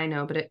like, I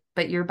know,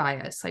 but you're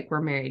biased. Like,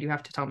 we're married. You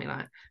have to tell me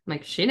that. I'm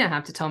like, she didn't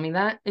have to tell me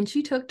that. And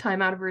she took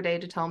time out of her day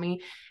to tell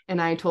me. And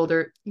I told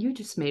her, you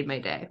just made my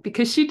day,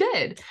 because she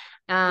did.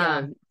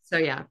 Yeah. So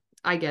yeah,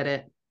 I get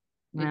it.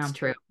 It's Yeah.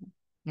 true.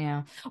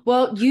 Yeah.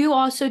 Well, you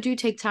also do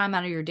take time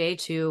out of your day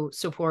to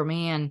support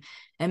me and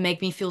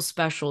make me feel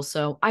special.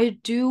 So I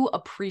do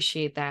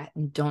appreciate that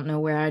and don't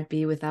know where I'd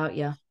be without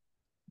you.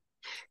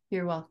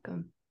 You're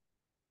welcome.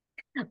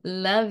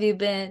 Love you,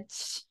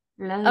 bitch.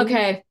 Love you.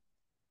 Okay.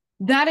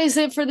 That is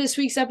it for this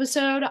week's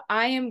episode.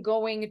 I am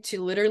going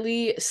to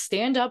literally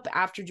stand up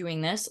after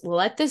doing this,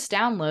 let this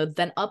download,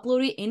 then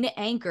upload it into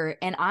Anchor.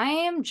 And I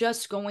am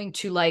just going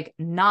to like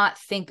not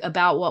think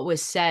about what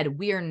was said.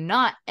 We are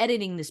not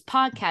editing this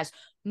podcast.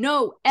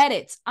 No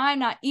edits. I'm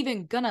not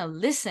even gonna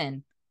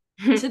listen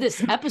to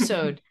this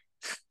episode.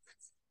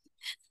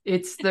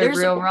 It's the There's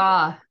real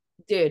raw.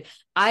 Dude,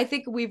 I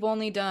think we've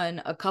only done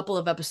a couple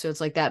of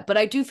episodes like that, but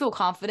I do feel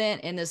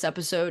confident in this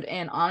episode.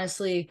 And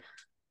honestly,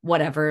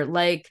 whatever.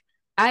 Like,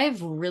 I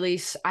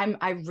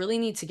really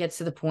need to get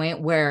to the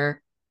point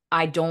where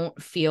I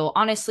don't feel,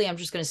 honestly, I'm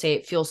just going to say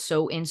it feels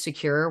so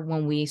insecure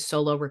when we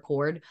solo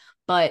record.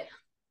 But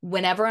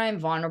whenever I'm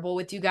vulnerable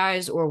with you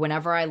guys, or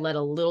whenever I let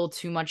a little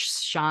too much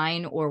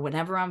shine, or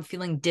whenever I'm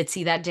feeling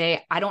ditzy that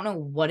day, I don't know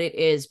what it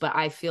is, but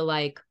I feel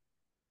like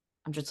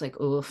I'm just like,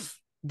 oof,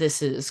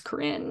 this is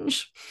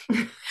cringe.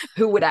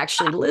 Who would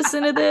actually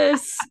listen to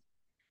this?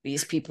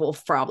 These people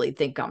probably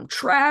think I'm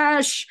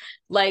trash.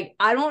 Like,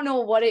 I don't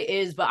know what it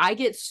is, but I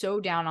get so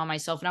down on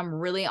myself. And I'm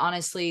really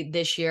honestly,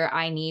 this year,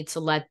 I need to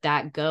let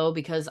that go,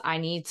 because I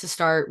need to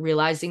start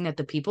realizing that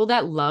the people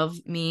that love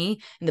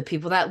me and the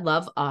people that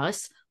love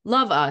us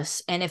love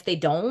us. And if they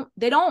don't,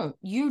 they don't.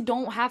 You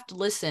don't have to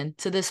listen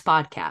to this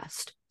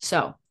podcast.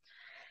 So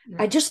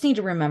I just need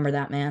to remember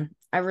that, man.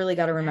 I really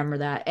got to remember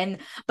that.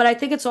 But I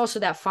think it's also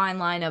that fine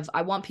line of,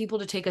 I want people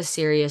to take us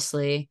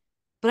seriously.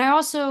 But I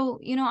also,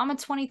 I'm a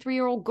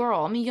 23-year-old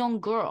girl. I'm a young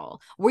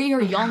girl. We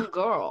are young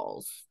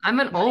girls. I'm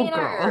an Maddie old and I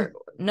girl. are,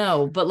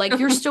 no, but like,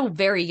 you're still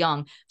very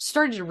young.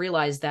 Started to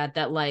realize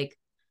that like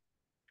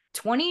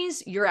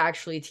 20s, you're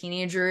actually a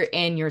teenager,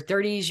 and your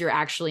 30s, you're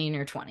actually in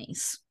your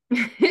 20s.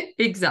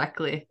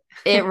 Exactly.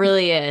 It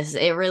really is.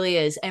 It really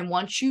is. And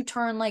once you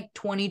turn like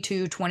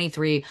 22,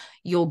 23,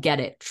 you'll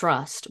get it.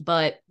 Trust.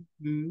 But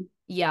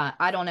yeah,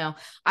 I don't know.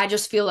 I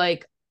just feel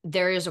like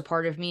there is a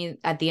part of me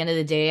at the end of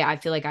the day, I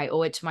feel like I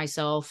owe it to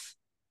myself.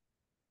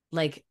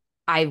 Like,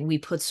 we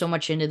put so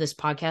much into this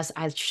podcast.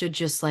 I should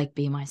just like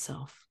be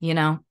myself,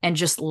 and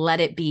just let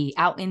it be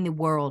out in the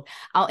world,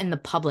 out in the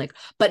public.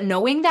 But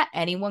knowing that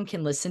anyone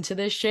can listen to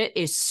this shit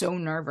is so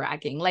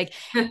nerve-wracking. Like,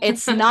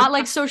 it's not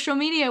like social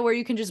media where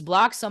you can just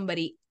block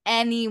somebody.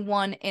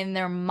 Anyone and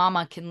their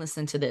mama can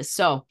listen to this.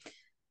 So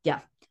yeah,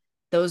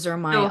 those are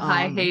my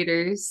hi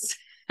haters.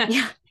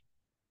 Yeah.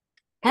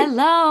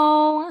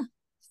 Hello.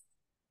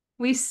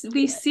 We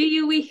see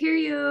you, we hear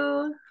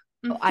you.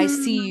 I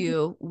see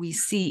you. We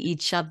see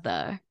each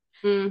other.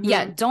 Mm-hmm.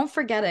 Yeah, don't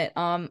forget it.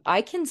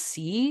 I can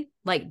see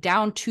like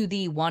down to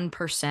the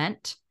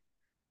 1%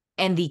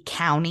 and the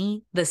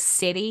county, the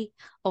city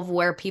of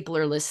where people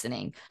are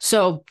listening.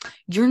 So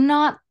you're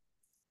not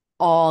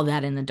all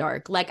that in the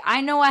dark. Like,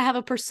 I know I have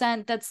a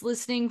percent that's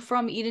listening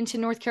from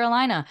Edenton, North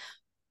Carolina.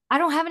 I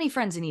don't have any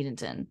friends in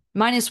Edenton,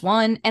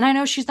 -1. And I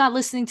know she's not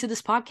listening to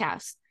this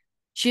podcast.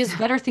 She has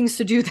better things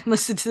to do than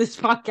listen to this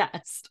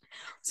podcast.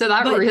 So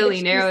that But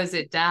really narrows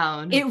it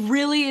down. It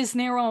really is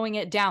narrowing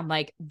it down.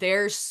 Like,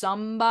 there's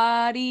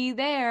somebody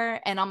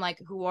there. And I'm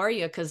like, who are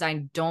you? Because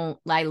I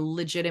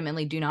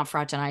legitimately do not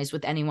fraternize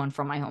with anyone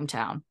from my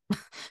hometown.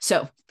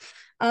 So,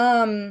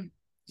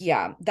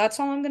 yeah, that's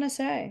all I'm going to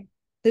say.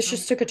 This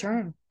just took a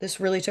turn. This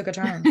really took a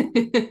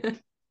turn.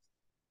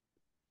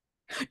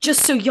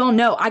 Just so y'all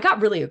know, I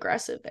got really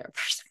aggressive there.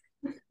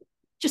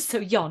 Just so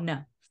y'all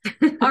know.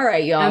 All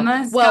right, y'all.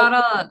 Emma's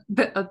got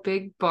a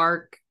big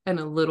bark and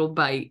a little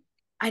bite.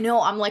 I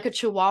know, I'm like a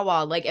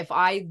chihuahua. Like,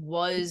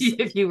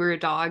 if you were a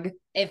dog.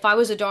 If I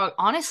was a dog,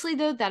 honestly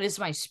though, that is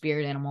my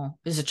spirit animal,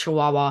 is a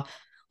chihuahua.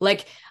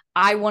 Like,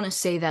 I want to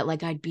say that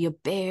like I'd be a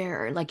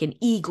bear, like an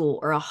eagle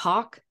or a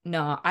hawk.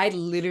 No, I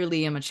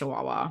literally am a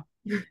chihuahua.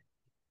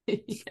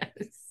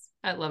 Yes,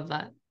 I love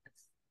that.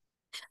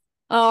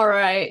 All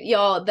right,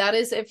 y'all, that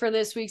is it for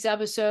this week's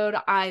episode.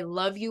 I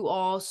love you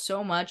all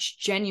so much.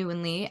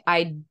 Genuinely,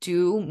 I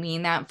do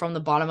mean that from the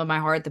bottom of my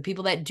heart. The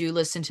people that do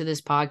listen to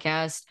this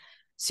podcast,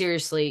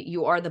 seriously,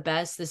 you are the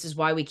best. This is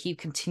why we keep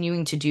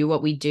continuing to do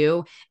what we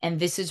do. And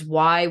this is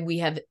why we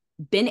have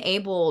been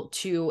able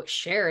to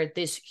share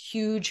this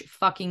huge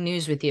fucking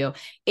news with you.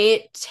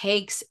 It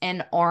takes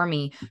an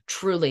army,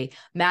 truly.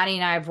 Maddie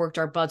and I have worked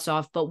our butts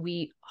off, but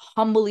we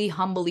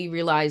humbly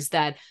realize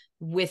that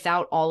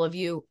without all of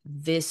you,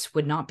 this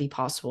would not be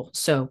possible.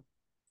 So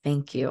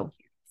thank you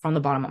from the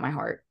bottom of my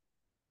heart.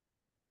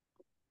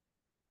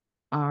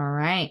 All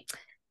right.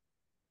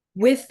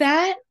 With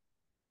that,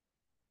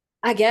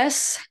 I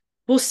guess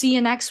we'll see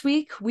you next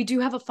week. We do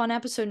have a fun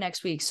episode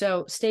next week,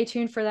 so stay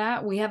tuned for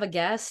that. We have a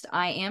guest.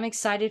 I am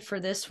excited for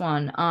this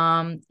one.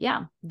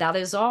 Yeah, that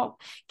is all.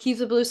 Keep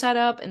the blue side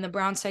up and the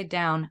brown side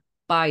down.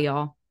 Bye,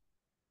 y'all.